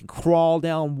 They can crawl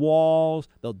down walls.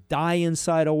 They'll die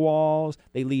inside of walls.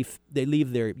 They leave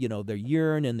their their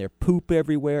urine and their poop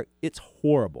everywhere. It's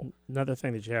horrible. Another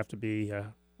thing that you have to be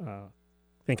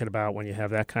thinking about when you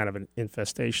have that kind of an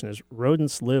infestation is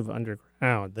rodents live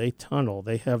underground. They tunnel.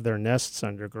 They have their nests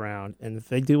underground. And if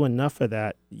they do enough of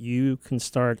that, you can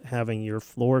start having your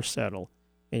floor settle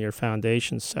and your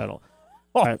foundation settle.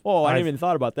 I didn't even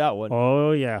thought about that one.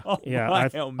 Oh, yeah.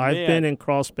 I've been in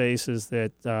crawl spaces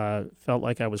that felt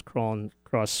like I was crawling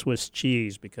across Swiss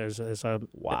cheese because as I'm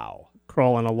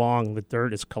crawling along, the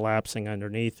dirt is collapsing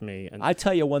underneath me. And I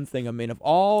tell you one thing, I mean, of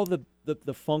all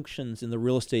the functions in the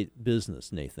real estate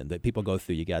business, Nathan, that people go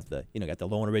through, you got the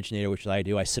loan originator, which I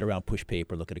do. I sit around, push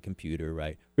paper, look at a computer,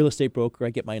 right? Real estate broker,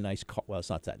 I get my nice car. Well, it's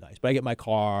not that nice, but I get my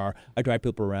car. I drive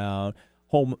people around.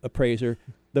 Home appraiser.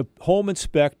 The home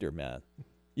inspector, man.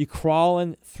 You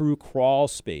crawling through crawl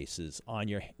spaces on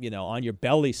your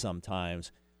belly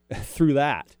sometimes through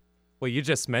that. Well, you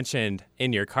just mentioned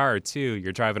in your car, too,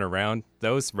 you're driving around.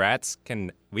 Those rats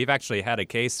we've actually had a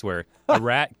case where a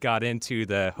rat got into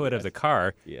the hood of the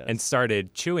car and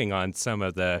started chewing on some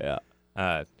of the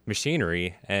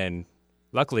machinery. And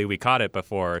luckily we caught it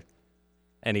before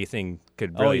anything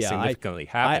could really significantly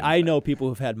happen. I know people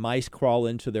who've had mice crawl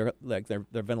into their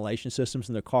ventilation systems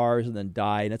in their cars and then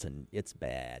die, and it's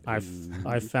bad.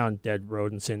 I've found dead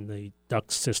rodents in the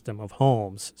duct system of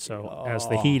homes. So as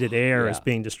the heated air is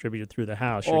being distributed through the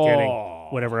house, you're getting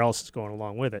whatever else is going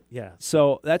along with it. Yeah.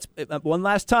 So that's one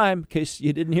last time, in case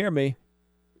you didn't hear me.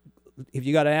 If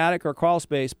you got an attic or a crawl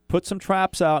space, put some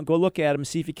traps out and go look at them,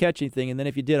 see if you catch anything, and then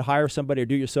if you did, hire somebody or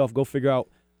do it yourself. Go figure out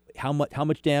how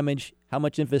much damage, how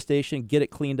much infestation, get it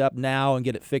cleaned up now and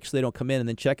get it fixed so they don't come in, and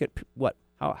then check it.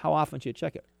 How often should you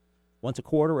check it? Once a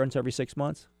quarter, once every 6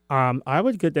 months? I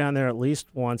would go down there at least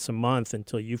once a month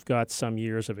until you've got some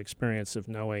years of experience of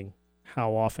knowing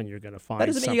how often you're going to find something.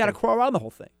 That doesn't mean you got to crawl around the whole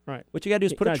thing. Right. What you got to do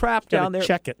is put a trap down there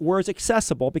check it. where it's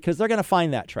accessible, because they're going to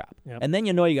find that trap. Yep. And then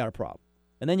you know you got a problem.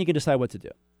 And then you can decide what to do.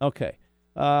 Okay.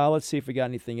 Let's see if we got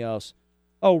anything else.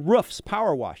 Oh, roofs,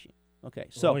 power washing. Okay.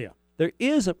 So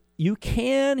you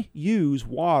can use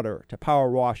water to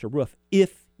power wash a roof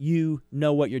if you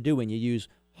know what you're doing. You use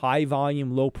high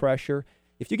volume, low pressure.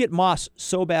 If you get moss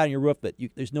so bad on your roof that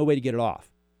there's no way to get it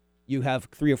off, you have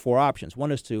 3 or 4 options.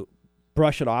 One is to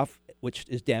brush it off, which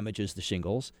damages the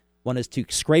shingles. One is to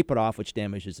scrape it off, which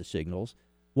damages the shingles.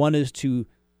 One is to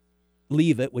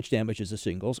leave it, which damages the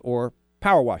shingles, or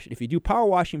power wash it. If you do power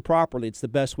washing properly, it's the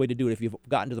best way to do it if you've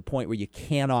gotten to the point where you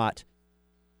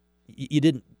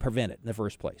didn't prevent it in the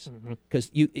first place. Because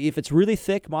if it's really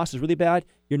thick, moss is really bad,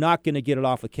 you're not going to get it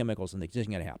off with chemicals, and it's just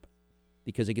going to happen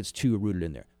because it gets too rooted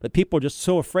in there. But people are just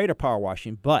so afraid of power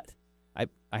washing, but I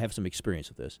have some experience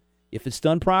with this. If it's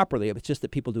done properly, it's just that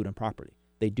people do it improperly.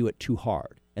 They do it too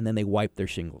hard, and then they wipe their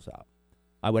shingles out.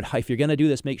 If you're going to do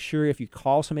this, make sure if you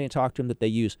call somebody and talk to them that they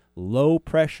use low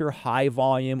pressure, high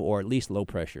volume, or at least low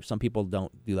pressure. Some people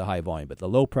don't do the high volume, but the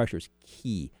low pressure is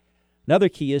key. Another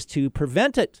key is to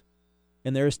prevent it.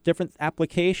 And there's different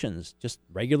applications. Just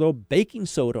regular baking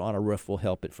soda on a roof will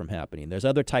help it from happening. There's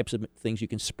other types of things you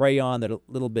can spray on that a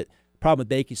little bit. Problem with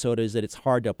baking soda is that it's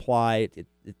hard to apply.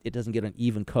 It doesn't get an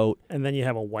even coat. And then you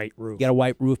have a white roof. You got a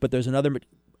white roof, but there's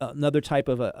another type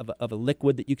of a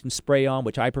liquid that you can spray on,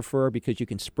 which I prefer because you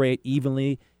can spray it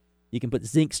evenly. You can put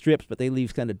zinc strips, but they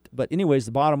leave kind of. But anyways,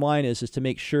 the bottom line is to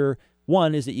make sure,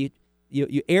 one is that you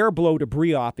air blow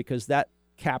debris off, because that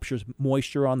captures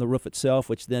moisture on the roof itself,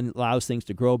 which then allows things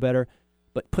to grow better.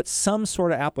 But put some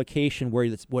sort of application where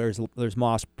there's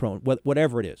moss prone,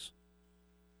 whatever it is,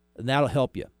 and that'll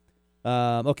help you.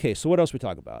 Okay, so what else we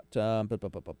talk about? Talked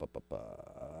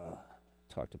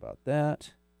about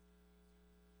that.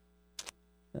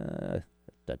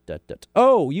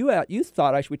 Oh, you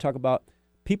thought we talk about.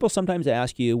 People sometimes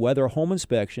ask you whether a home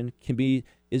inspection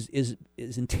is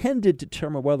intended to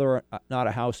determine whether or not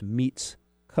a house meets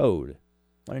code.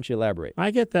 Why don't you elaborate? I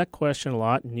get that question a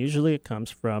lot, and usually it comes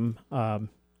from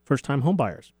first-time home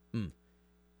buyers.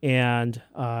 And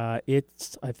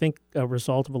it's, I think, a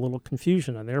result of a little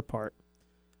confusion on their part.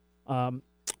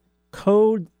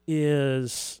 Code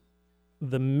is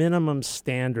the minimum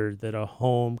standard that a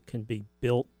home can be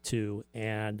built to,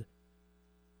 and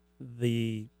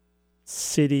the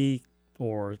city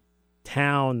or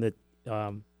town that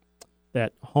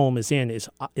that home is in is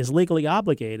legally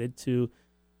obligated to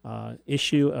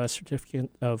issue a certificate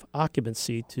of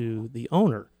occupancy to the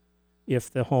owner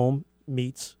if the home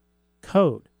meets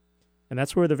code. And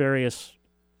that's where the various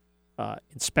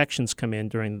inspections come in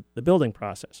during the building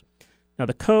process. Now,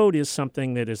 the code is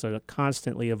something that is a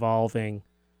constantly evolving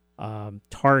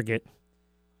target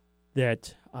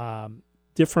that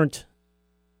different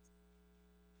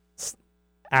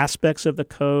aspects of the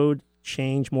code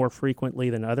change more frequently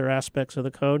than other aspects of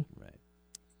the code. Right.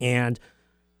 And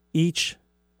each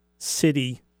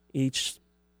city, each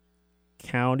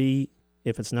county,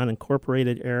 if it's an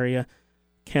unincorporated area,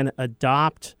 can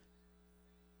adopt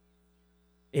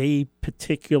a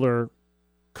particular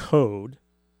code,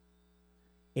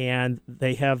 and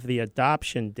they have the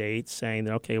adoption date saying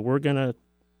that, okay, we're going to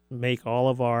make all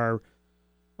of our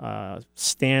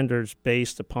standards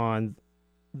based upon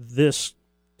this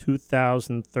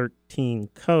 2013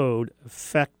 code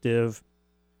effective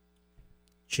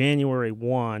January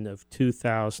 1 of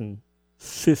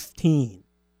 2015.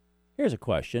 Here's a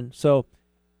question. So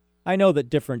I know that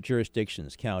different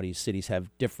jurisdictions, counties, cities have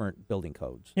different building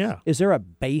codes. Yeah. Is there a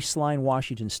baseline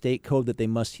Washington State code that they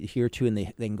must adhere to, and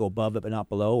they can go above it but not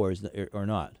below, or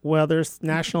not? Well, there's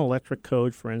National Electric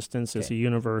Code, for instance, is a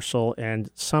universal,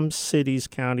 and some cities,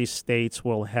 counties, states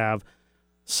will have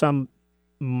some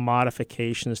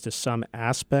modifications to some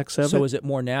aspects of it. So is it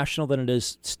more national than it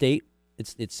is state?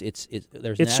 It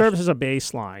serves as a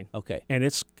baseline. Okay. And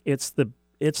it's the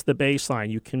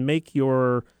baseline. You can make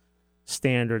your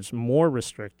standards more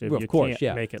restrictive. Well, of course,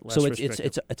 can't make it less so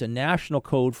restrictive. it's a national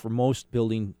code for most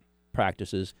building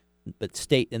practices, but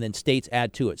states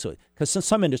add to it. So because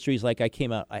some industries, like I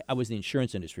was in the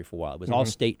insurance industry for a while. It was all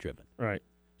state driven. Right.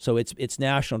 So it's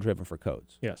national driven for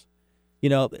codes. Yes. You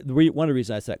know, one of the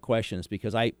reasons I asked that question is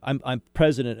because I'm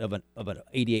president of an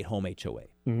 88 home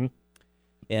HOA,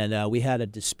 and we had a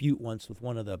dispute once with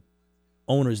one of the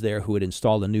owners there who had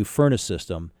installed a new furnace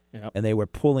system, and they were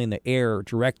pulling the air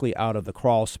directly out of the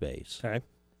crawl space,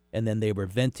 and then they were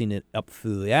venting it up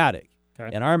through the attic.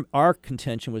 Okay. And our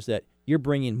contention was that you're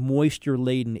bringing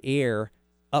moisture-laden air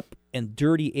up and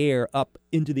dirty air up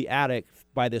into the attic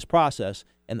by this process,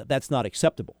 and that's not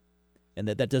acceptable, and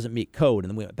that doesn't meet code.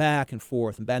 And then we went back and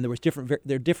forth, and there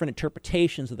are different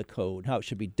interpretations of the code, how it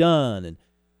should be done, and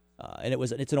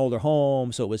it's an older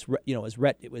home, so it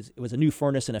was a new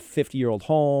furnace in a 50-year-old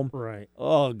home. Right.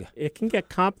 Ugh. It can get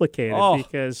complicated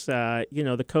because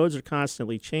the codes are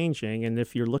constantly changing, and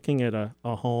if you're looking at a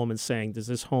home and saying, does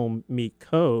this home meet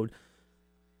code?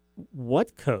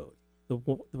 What code? The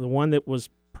one that was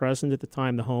present at the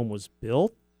time the home was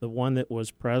built? The one that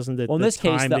was present at the time? Well, in this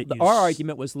case, our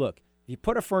argument was, look, if you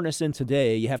put a furnace in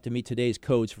today, you have to meet today's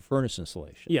codes for furnace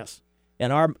installation. Yes.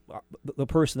 And the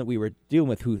person that we were dealing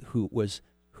with,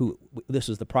 this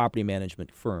was the property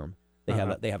management firm. They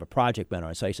have a project manager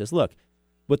on site. He says, look,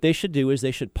 what they should do is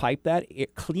they should pipe that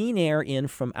clean air in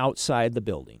from outside the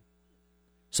building,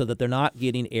 so that they're not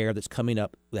getting air that's coming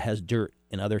up that has dirt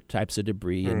and other types of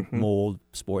debris and mold,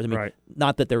 spores. I mean,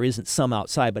 not that there isn't some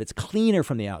outside, but it's cleaner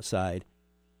from the outside.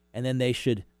 And then they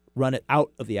should run it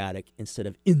out of the attic instead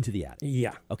of into the attic.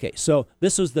 Yeah. Okay, so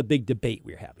this was the big debate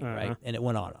we were having, right? And it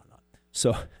went on and on.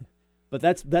 So, but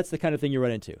that's the kind of thing you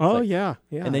run into. Oh, yeah.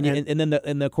 And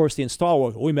then of course the installer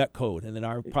was, we met code, and then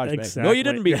our project manager, no, you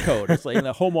didn't meet code. It's like, and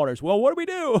the homeowners, well, what do we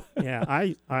do? Yeah,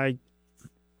 I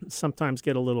sometimes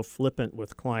get a little flippant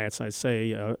with clients. I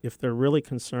say if they're really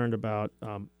concerned about,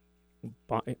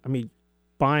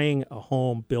 buying a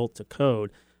home built to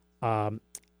code,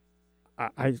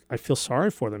 I feel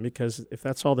sorry for them, because if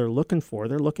that's all they're looking for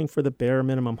the bare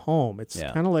minimum home. It's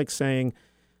kind of like saying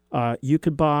you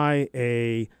could buy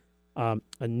a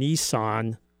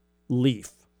Nissan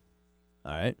Leaf.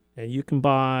 All right. And you can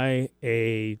buy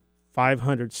a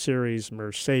 500 series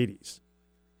Mercedes.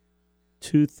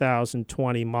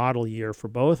 2020 model year for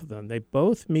both of them. They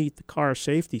both meet the car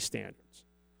safety standards,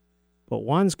 but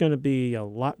one's going to be a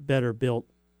lot better built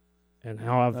and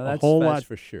have a whole lot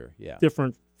for sure. Yeah.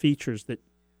 different features that,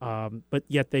 but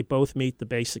yet they both meet the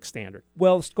basic standard.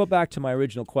 Well, let's go back to my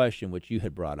original question, which you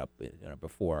had brought up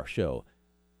before our show.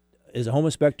 Is a home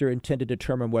inspector intended to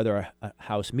determine whether a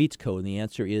house meets code? And the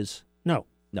answer is no.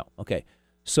 No. Okay.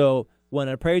 So when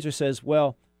an appraiser says,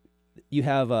 well, you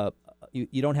have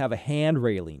you don't have a hand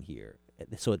railing here,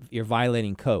 so you're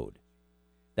violating code,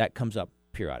 that comes up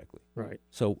periodically. Right.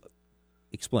 So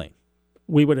explain.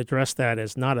 We would address that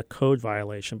as not a code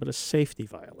violation, but a safety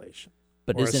violation,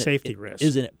 or a safety risk.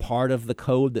 Isn't it part of the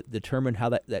code that determined how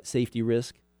that safety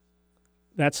risk?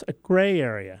 That's a gray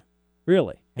area.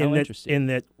 Really? How interesting. In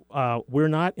that we're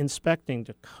not inspecting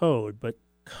to code, but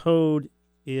code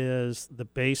is the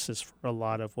basis for a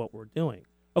lot of what we're doing.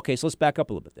 Okay, so let's back up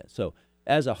a little bit then. So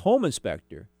as a home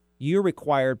inspector, you're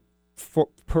required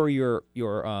per your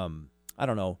I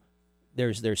don't know,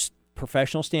 there's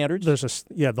professional standards.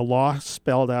 The law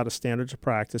spelled out a standards of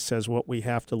practice says what we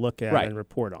have to look at and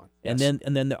report on. Yes.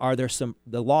 And then are there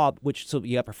the law so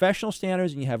you have professional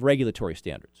standards and you have regulatory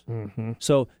standards. Mm-hmm.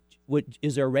 So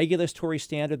is there a regulatory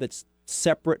standard that's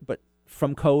separate but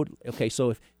from code? Okay,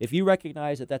 so if you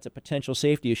recognize that that's a potential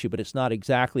safety issue, but it's not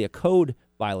exactly a code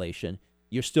violation,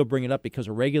 you're still bringing it up because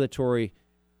a regulatory.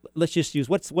 Let's just use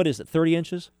what is it? 30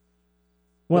 inches?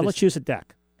 Well, let's use a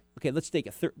deck. Okay, let's take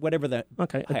whatever the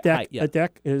a deck. A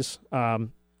deck is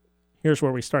here's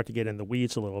where we start to get in the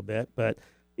weeds a little bit. But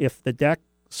if the deck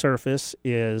surface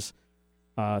is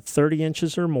 30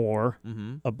 inches or more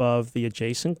above the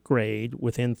adjacent grade,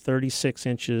 within 36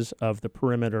 inches of the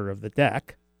perimeter of the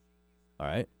deck, all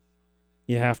right,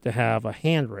 you have to have a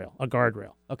handrail, a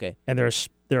guardrail. Okay, and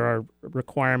there are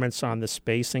requirements on the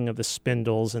spacing of the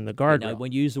spindles in the guardrail. Now,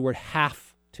 when you use the word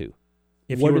 "have to,"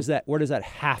 where does that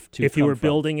have to? If you were from?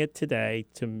 Building it today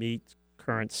to meet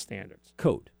current standards,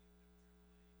 code.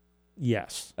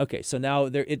 Yes. Okay, so now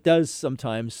it does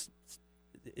sometimes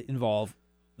involve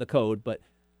the code, but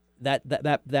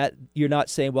that you're not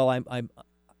saying, well, I'm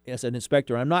as an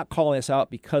inspector, I'm not calling this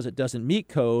out because it doesn't meet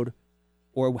code,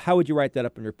 or how would you write that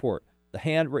up in your report?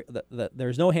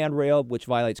 There's no handrail which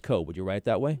violates code. Would you write it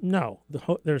that way? No,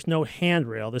 there's no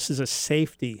handrail. This is a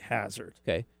safety hazard.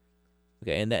 Okay.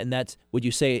 Okay, and that's, would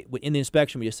you say in the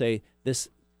inspection, would you say this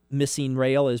missing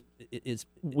rail is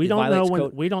we don't know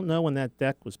when we don't know when that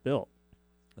deck was built.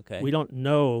 Okay, we don't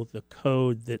know the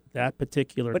code that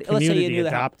particular but community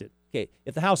adopted. Okay,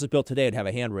 if the house is built today, it'd have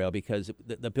a handrail because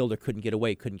the builder couldn't get a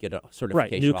certification.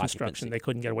 Right, new of construction, occupancy. they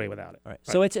couldn't get away without it. Right.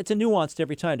 So it's a nuanced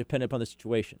every time, depending upon the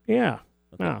situation. Yeah.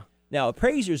 Okay. Yeah. Now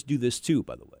appraisers do this too,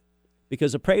 by the way,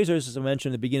 because appraisers, as I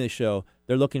mentioned at the beginning of the show,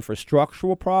 they're looking for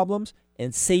structural problems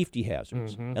and safety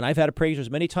hazards. Mm-hmm. And I've had appraisers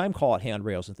many times call out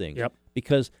handrails and things. Yep.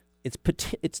 Because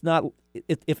it's not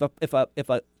if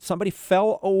somebody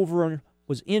fell over and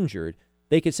was injured,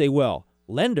 they could say, well,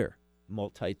 lender,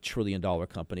 multi-trillion-dollar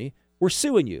company, we're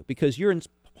suing you because your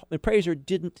appraiser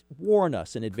didn't warn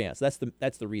us in advance. That's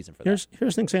the reason for that.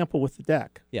 Here's an example with the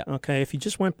deck. Yeah. Okay, if you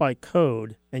just went by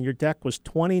code and your deck was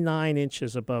 29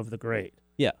 inches above the grade.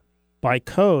 Yeah. By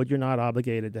code, you're not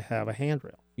obligated to have a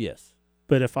handrail. Yes.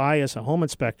 But if I, as a home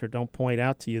inspector, don't point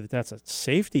out to you that that's a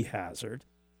safety hazard,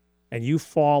 and you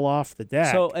fall off the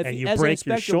deck and you break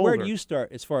your shoulder, where do you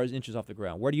start as far as inches off the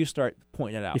ground? Where do you start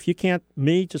pointing it out? If you can't,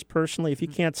 just personally, if you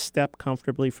can't step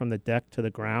comfortably from the deck to the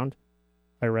ground,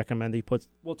 I recommend that you put.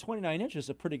 Well, 29 inches is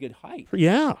a pretty good height.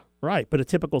 Yeah, right. But a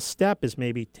typical step is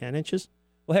maybe 10 inches.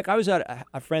 Well, heck, I was at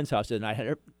a friend's house and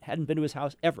I hadn't been to his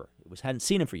house ever. Hadn't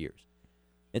seen him for years.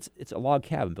 It's a log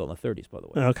cabin built in the 30s, by the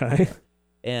way. Okay.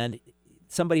 And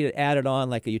somebody had added on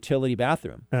like a utility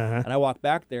bathroom, and I walked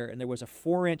back there, and there was a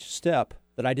 4-inch step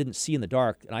that I didn't see in the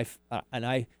dark, and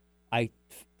I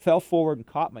fell forward and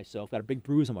caught myself, got a big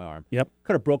bruise on my arm. Yep.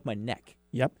 Could have broke my neck.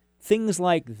 Yep. Things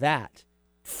like that.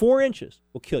 4 inches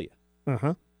will kill you.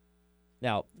 Uh-huh.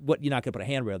 Now, you're not going to put a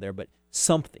handrail there, but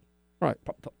something. Right.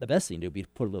 The best thing to do would be to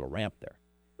put a little ramp there.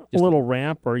 A little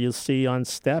ramp, or you'll see on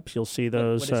steps, you'll see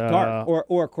those. When it's dark.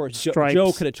 Or of course,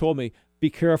 Joe could have told me, be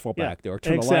careful back there, or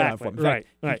turn the light on for him.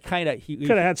 In fact, he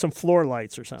could have had some floor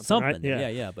lights or something. Right?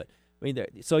 Yeah. But I mean,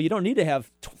 so you don't need to have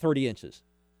 30 inches.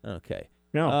 Okay.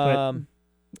 No,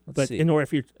 but in order,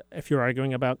 if you're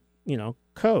arguing about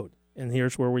code, and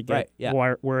here's where we get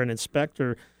where an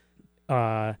inspector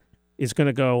is going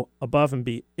to go above and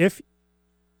be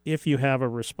if you have a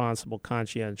responsible,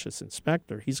 conscientious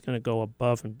inspector, he's going to go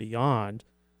above and beyond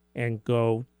and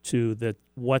go to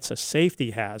what's a safety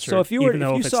hazard. So if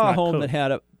you saw a home that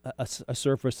had a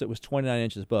surface that was 29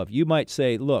 inches above, you might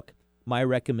say, look, my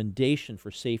recommendation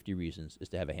for safety reasons is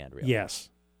to have a handrail.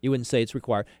 Yes. You wouldn't say it's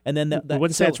required. And then we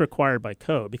wouldn't say it's required by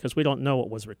code because we don't know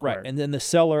what was required. Right. And then the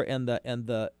seller and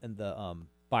the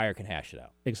buyer can hash it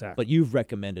out. Exactly. But you've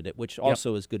recommended it, which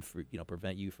also is good for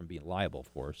prevent you from being liable,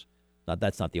 of course.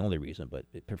 That's not the only reason, but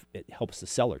it helps the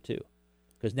seller too,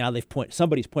 because now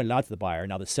somebody's pointed out to the buyer.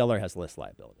 Now the seller has less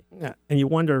liability. Yeah, and you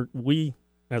wonder, we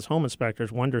as home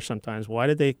inspectors wonder sometimes, why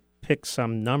did they pick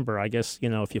some number? I guess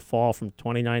if you fall from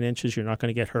 29 inches, you're not going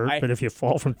to get hurt, but if you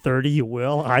fall from 30, you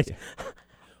will.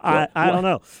 I don't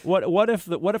know. What if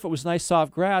it was nice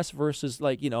soft grass versus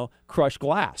crushed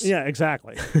glass? Yeah,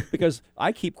 exactly. Because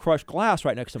I keep crushed glass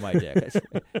right next to my deck.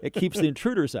 It keeps the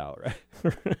intruders out, right?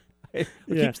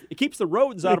 It keeps the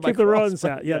rodents out of my keep the rodents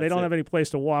out. Yeah, they don't have any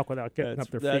place to walk without getting up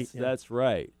their feet. That's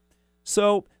right.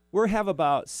 So we have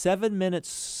about 7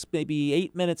 minutes, maybe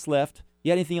 8 minutes left. You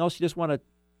got anything else you just want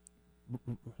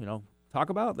to, talk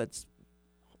about that's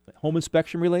home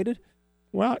inspection related?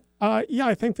 Well,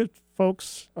 I think that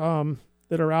folks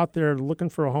that are out there looking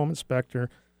for a home inspector,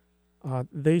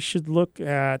 they should look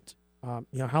at,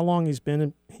 how long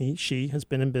she has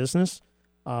been in business,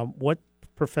 what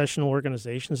professional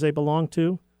organizations they belong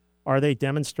to. Are they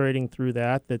demonstrating through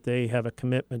that they have a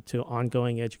commitment to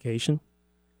ongoing education?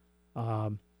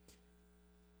 Are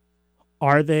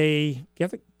they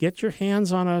get your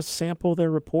hands on a sample of their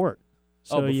report?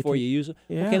 So before you use it?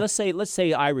 Yeah. Okay, let's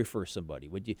say I refer somebody.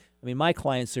 Would you? I mean, my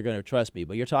clients are going to trust me,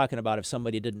 but you're talking about if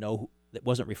somebody didn't know that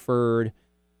wasn't referred,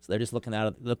 so they're just looking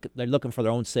they're looking for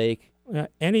their own sake.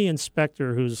 Any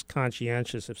inspector who's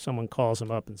conscientious, if someone calls them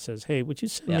up and says, "Hey, would you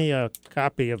send me a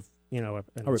copy of an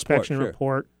inspection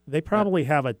report?" They probably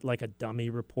have a dummy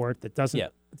report that doesn't. Yeah.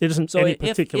 It isn't any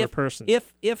particular person.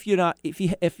 If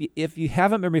you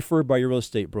haven't been referred by your real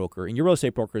estate broker, and your real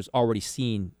estate broker has already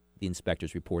seen the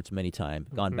inspector's reports many times,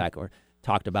 gone back or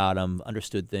talked about them,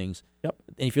 understood things. Yep.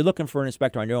 And if you're looking for an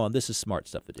inspector on your own, this is smart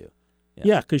stuff to do.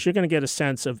 Yeah, because you're going to get a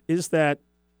sense of is that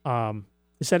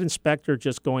inspector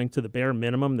just going to the bare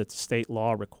minimum that the state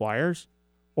law requires,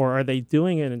 or are they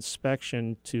doing an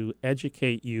inspection to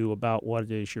educate you about what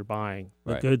it is you're buying,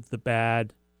 the good, the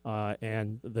bad,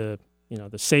 and the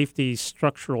safety,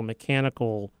 structural,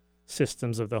 mechanical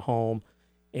systems of the home,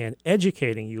 and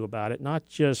educating you about it, not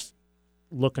just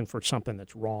looking for something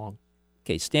that's wrong.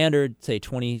 Okay, standard, say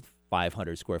 20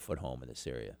 500 square foot home in this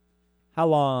area. How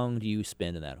long do you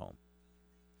spend in that home?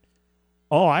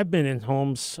 Oh, I've been in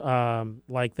homes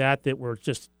like that were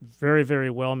just very, very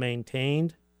well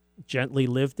maintained, gently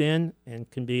lived in, and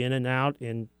can be in and out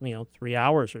in 3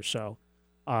 hours or so.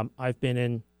 I've been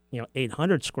in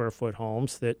 800 square foot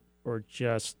homes that were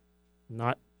just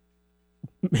not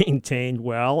maintained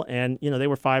well, and they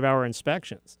were 5-hour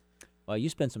inspections. Well, you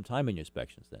spend some time in your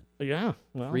inspections then. Yeah,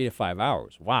 well, 3 to 5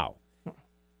 hours. Wow.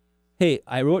 Hey,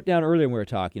 I wrote down earlier when we were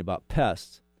talking about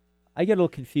pests. I get a little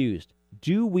confused.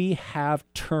 Do we have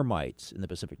termites in the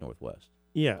Pacific Northwest?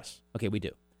 Yes. Okay, we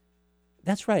do.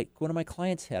 That's right. One of my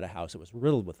clients had a house that was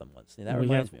riddled with them once. That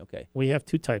reminds me. Okay. We have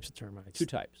 2 types of termites. 2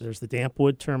 types. There's the damp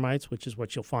wood termites, which is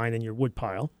what you'll find in your wood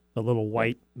pile, the little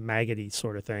white maggoty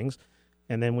sort of things.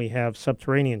 And then we have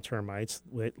subterranean termites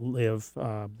that live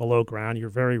below ground. You're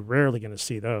very rarely going to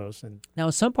see those. And now,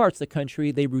 in some parts of the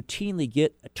country, they routinely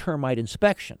get a termite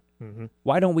inspection. Mm-hmm.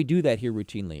 Why don't we do that here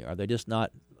routinely? Are they just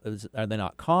not? Are they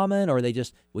not common, or are they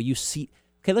just? Well, you see.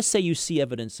 Okay, let's say you see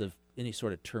evidence of any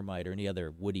sort of termite or any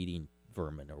other wood-eating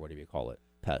vermin or whatever you call it,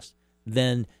 pest.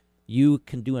 Then you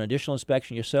can do an additional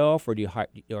inspection yourself, or do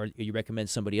you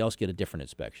recommend somebody else get a different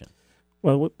inspection?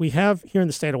 Well, we have here in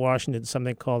the state of Washington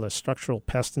something called a structural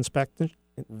pest inspection.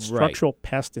 Structural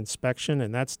pest inspection,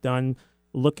 and that's done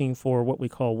looking for what we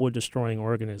call wood-destroying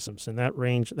organisms, and that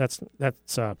range that's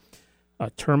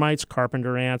termites,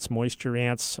 carpenter ants, moisture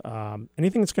ants,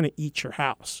 anything that's going to eat your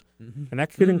house, and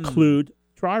that could include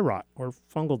dry rot or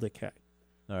fungal decay.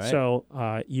 All right.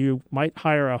 So you might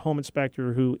hire a home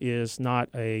inspector who is not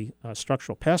a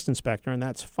structural pest inspector, and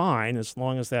that's fine as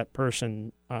long as that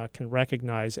person can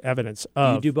recognize evidence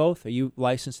of. Do you do both? Are you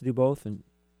licensed to do both? And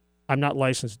I'm not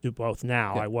licensed to do both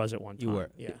now. Okay. I was at one time. You were.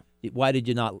 Yeah. Why did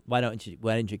you not? Why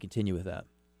didn't you continue with that?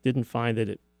 Didn't find that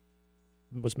it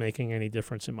was making any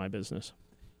difference in my business.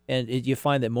 And you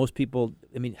find that most people,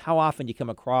 I mean, how often do you come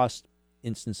across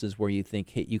instances where you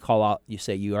think, hey, you call out, you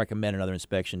say you recommend another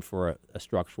inspection for a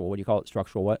structural, what do you call it,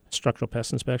 structural what? Structural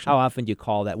pest inspection. How often do you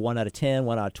call that 1 out of 10,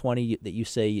 1 out of 20 that you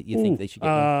say you think they should get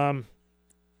one?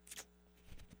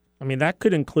 I mean, that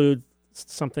could include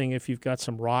something if you've got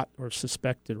some rot or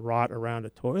suspected rot around a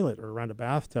toilet or around a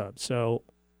bathtub. So,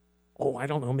 I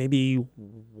don't know, maybe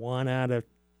 1 out of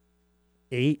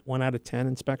 8, 1 out of 10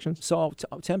 inspections. So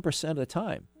 10% of the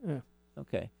time. Yeah.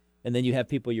 Okay. And then you have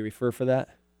people you refer for that?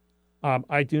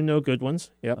 I do know good ones.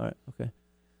 Yep. All right. Okay.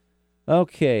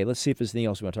 Okay. Let's see if there's anything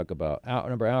else we want to talk about.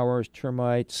 Number of hours,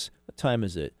 termites. What time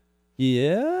is it?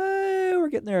 Yeah, we're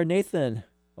getting there. Nathan.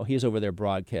 Oh, he's over there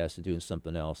broadcasting, doing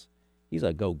something else. He's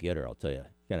a go-getter, I'll tell you.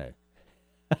 Kind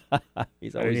of. I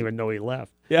didn't even know he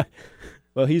left. Yeah.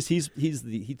 Well, he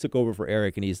took over for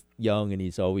Eric, and he's young, and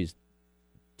he's always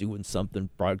doing something,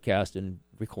 broadcasting,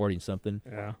 recording something.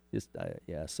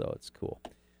 Yeah. So it's cool.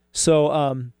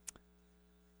 So,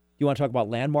 you want to talk about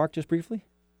Landmark just briefly?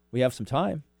 We have some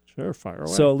time. Sure, fire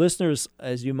away. So, listeners,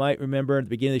 as you might remember at the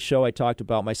beginning of the show, I talked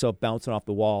about myself bouncing off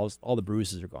the walls. All the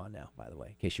bruises are gone now, by the way,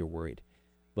 in case you're worried.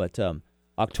 But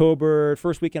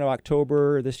first weekend of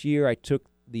October this year, I took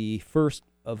the first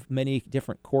of many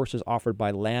different courses offered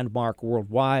by Landmark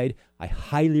worldwide. I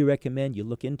highly recommend you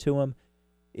look into them.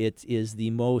 It is the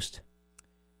most,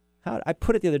 I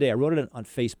put it the other day. I wrote it on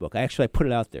Facebook. I put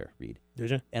it out there, Reid. Did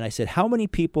you? And I said, how many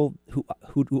people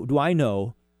who do I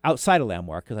know outside of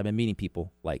Landmark, because I've been meeting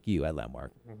people like you at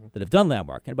Landmark that have done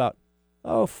Landmark, and about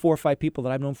 4 or 5 people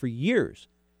that I've known for years.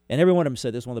 And every one of them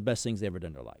said this is one of the best things they've ever done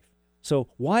in their life. So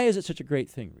why is it such a great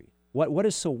thing, Reid? What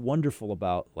is so wonderful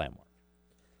about Landmark?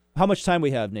 How much time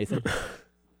we have, Nathan?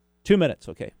 2 minutes,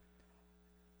 okay.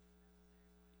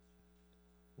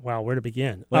 Wow, where to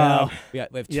begin? Well, we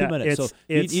have 2 minutes. So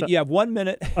you have 1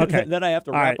 minute, okay. Then I have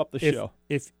to wrap up the show.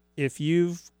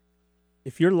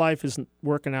 If your life isn't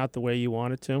working out the way you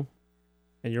want it to,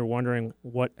 and you're wondering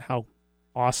how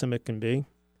awesome it can be,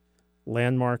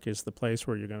 Landmark is the place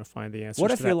where you're going to find the answers.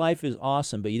 What if your life is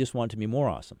awesome, but you just want it to be more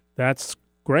awesome? That's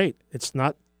great. It's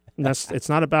not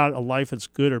about a life that's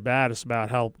good or bad. It's about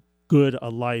how good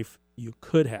a life you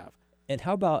could have. And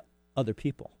how about other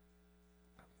people?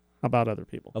 How about other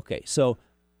people? Okay, so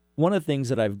one of the things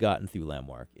that I've gotten through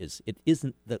Landmark is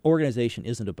the organization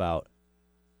isn't about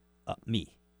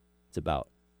me. It's about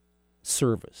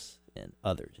service and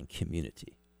others and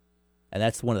community. And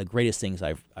that's one of the greatest things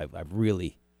I've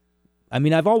really,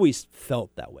 I've always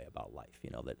felt that way about life,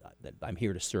 that I'm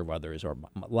here to serve others, or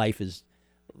my life is,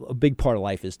 a big part of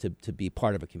life is to be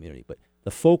part of a community. But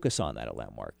the focus on that at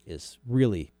Landmark is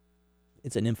really,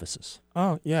 it's an emphasis.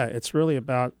 Oh, yeah. It's really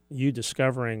about you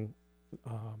discovering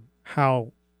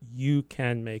how you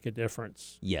can make a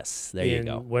difference. Yes, there you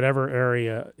go. Whatever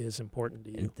area is important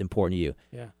to you. It's important to you.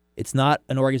 Yeah. It's not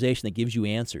an organization that gives you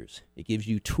answers. It gives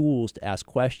you tools to ask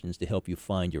questions to help you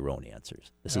find your own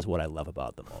answers. This is what I love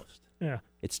about the most. Yeah.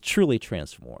 It's truly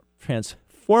transformative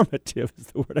is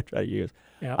the word I try to use.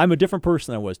 Yeah. I'm a different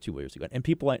person than I was 2 years ago. And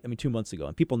 2 months ago.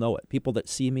 And people know it. People that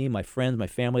see me, my friends, my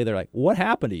family, they're like, what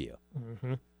happened to you?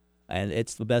 Mm-hmm. And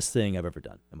it's the best thing I've ever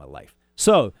done in my life.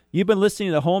 So you've been listening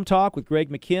to the Home Talk with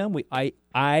Greg McKim. We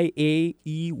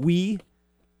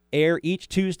air each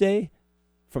Tuesday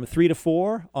from 3 to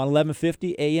 4 on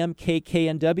 1150 AM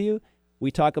KKNW.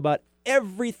 We talk about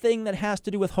everything that has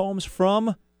to do with homes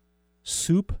from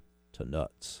soup to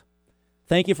nuts.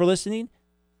 Thank you for listening.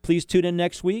 Please tune in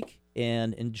next week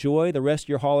and enjoy the rest of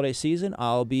your holiday season.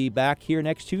 I'll be back here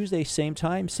next Tuesday, same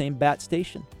time, same bat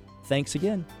station. Thanks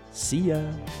again. See ya.